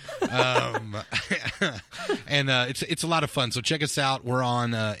me. And it's a lot of fun. So check us out. We're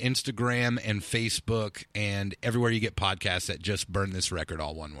on Instagram and Facebook and everywhere you get podcasts at Just Burn This Record,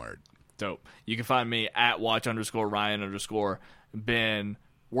 all one word. Dope. You can find me at watch_Ryan_. Been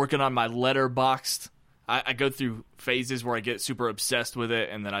working on my Letterboxd. I go through phases where I get super obsessed with it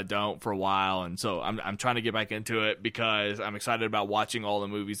and then I don't for a while, and so I'm trying to get back into it because I'm excited about watching all the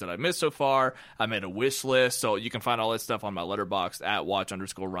movies that I've missed so far. I made a wish list, so you can find all that stuff on my Letterboxd at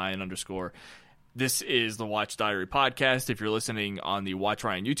watch_Ryan_. This is the Watch Diary podcast. If you're listening on the Watch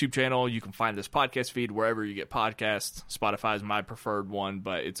Ryan YouTube channel, you can find this podcast feed wherever you get podcasts. Spotify is my preferred one,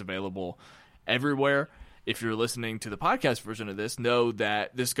 but it's available everywhere. If you're listening to the podcast version of this, know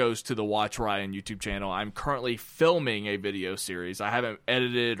that this goes to the Watch Ryan YouTube channel. I'm currently filming a video series. I haven't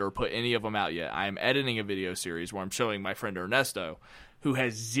edited or put any of them out yet. I am editing a video series where I'm showing my friend Ernesto, who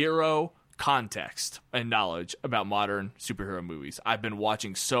has zero context and knowledge about modern superhero movies. I've been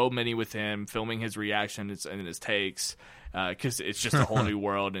watching so many with him, filming his reactions and his takes, because it's just a whole new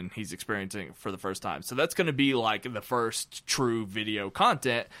world and he's experiencing it for the first time. So that's going to be like the first true video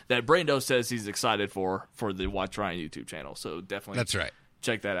content that Brando says he's excited for the Watch Ryan YouTube channel. So definitely that's right.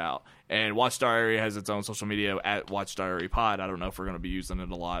 Check that out. And Watch Diary has its own social media at Watch Diary Pod. I don't know if we're going to be using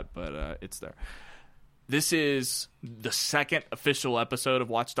it a lot, but it's there. This is the second official episode of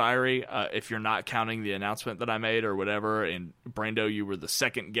Watch Diary, if you're not counting the announcement that I made or whatever. And Brando, you were the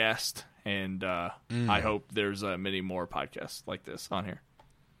second guest, and I hope there's many more podcasts like this on here.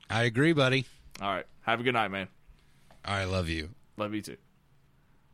 I agree, buddy. All right. Have a good night, man. I love you. Love you too.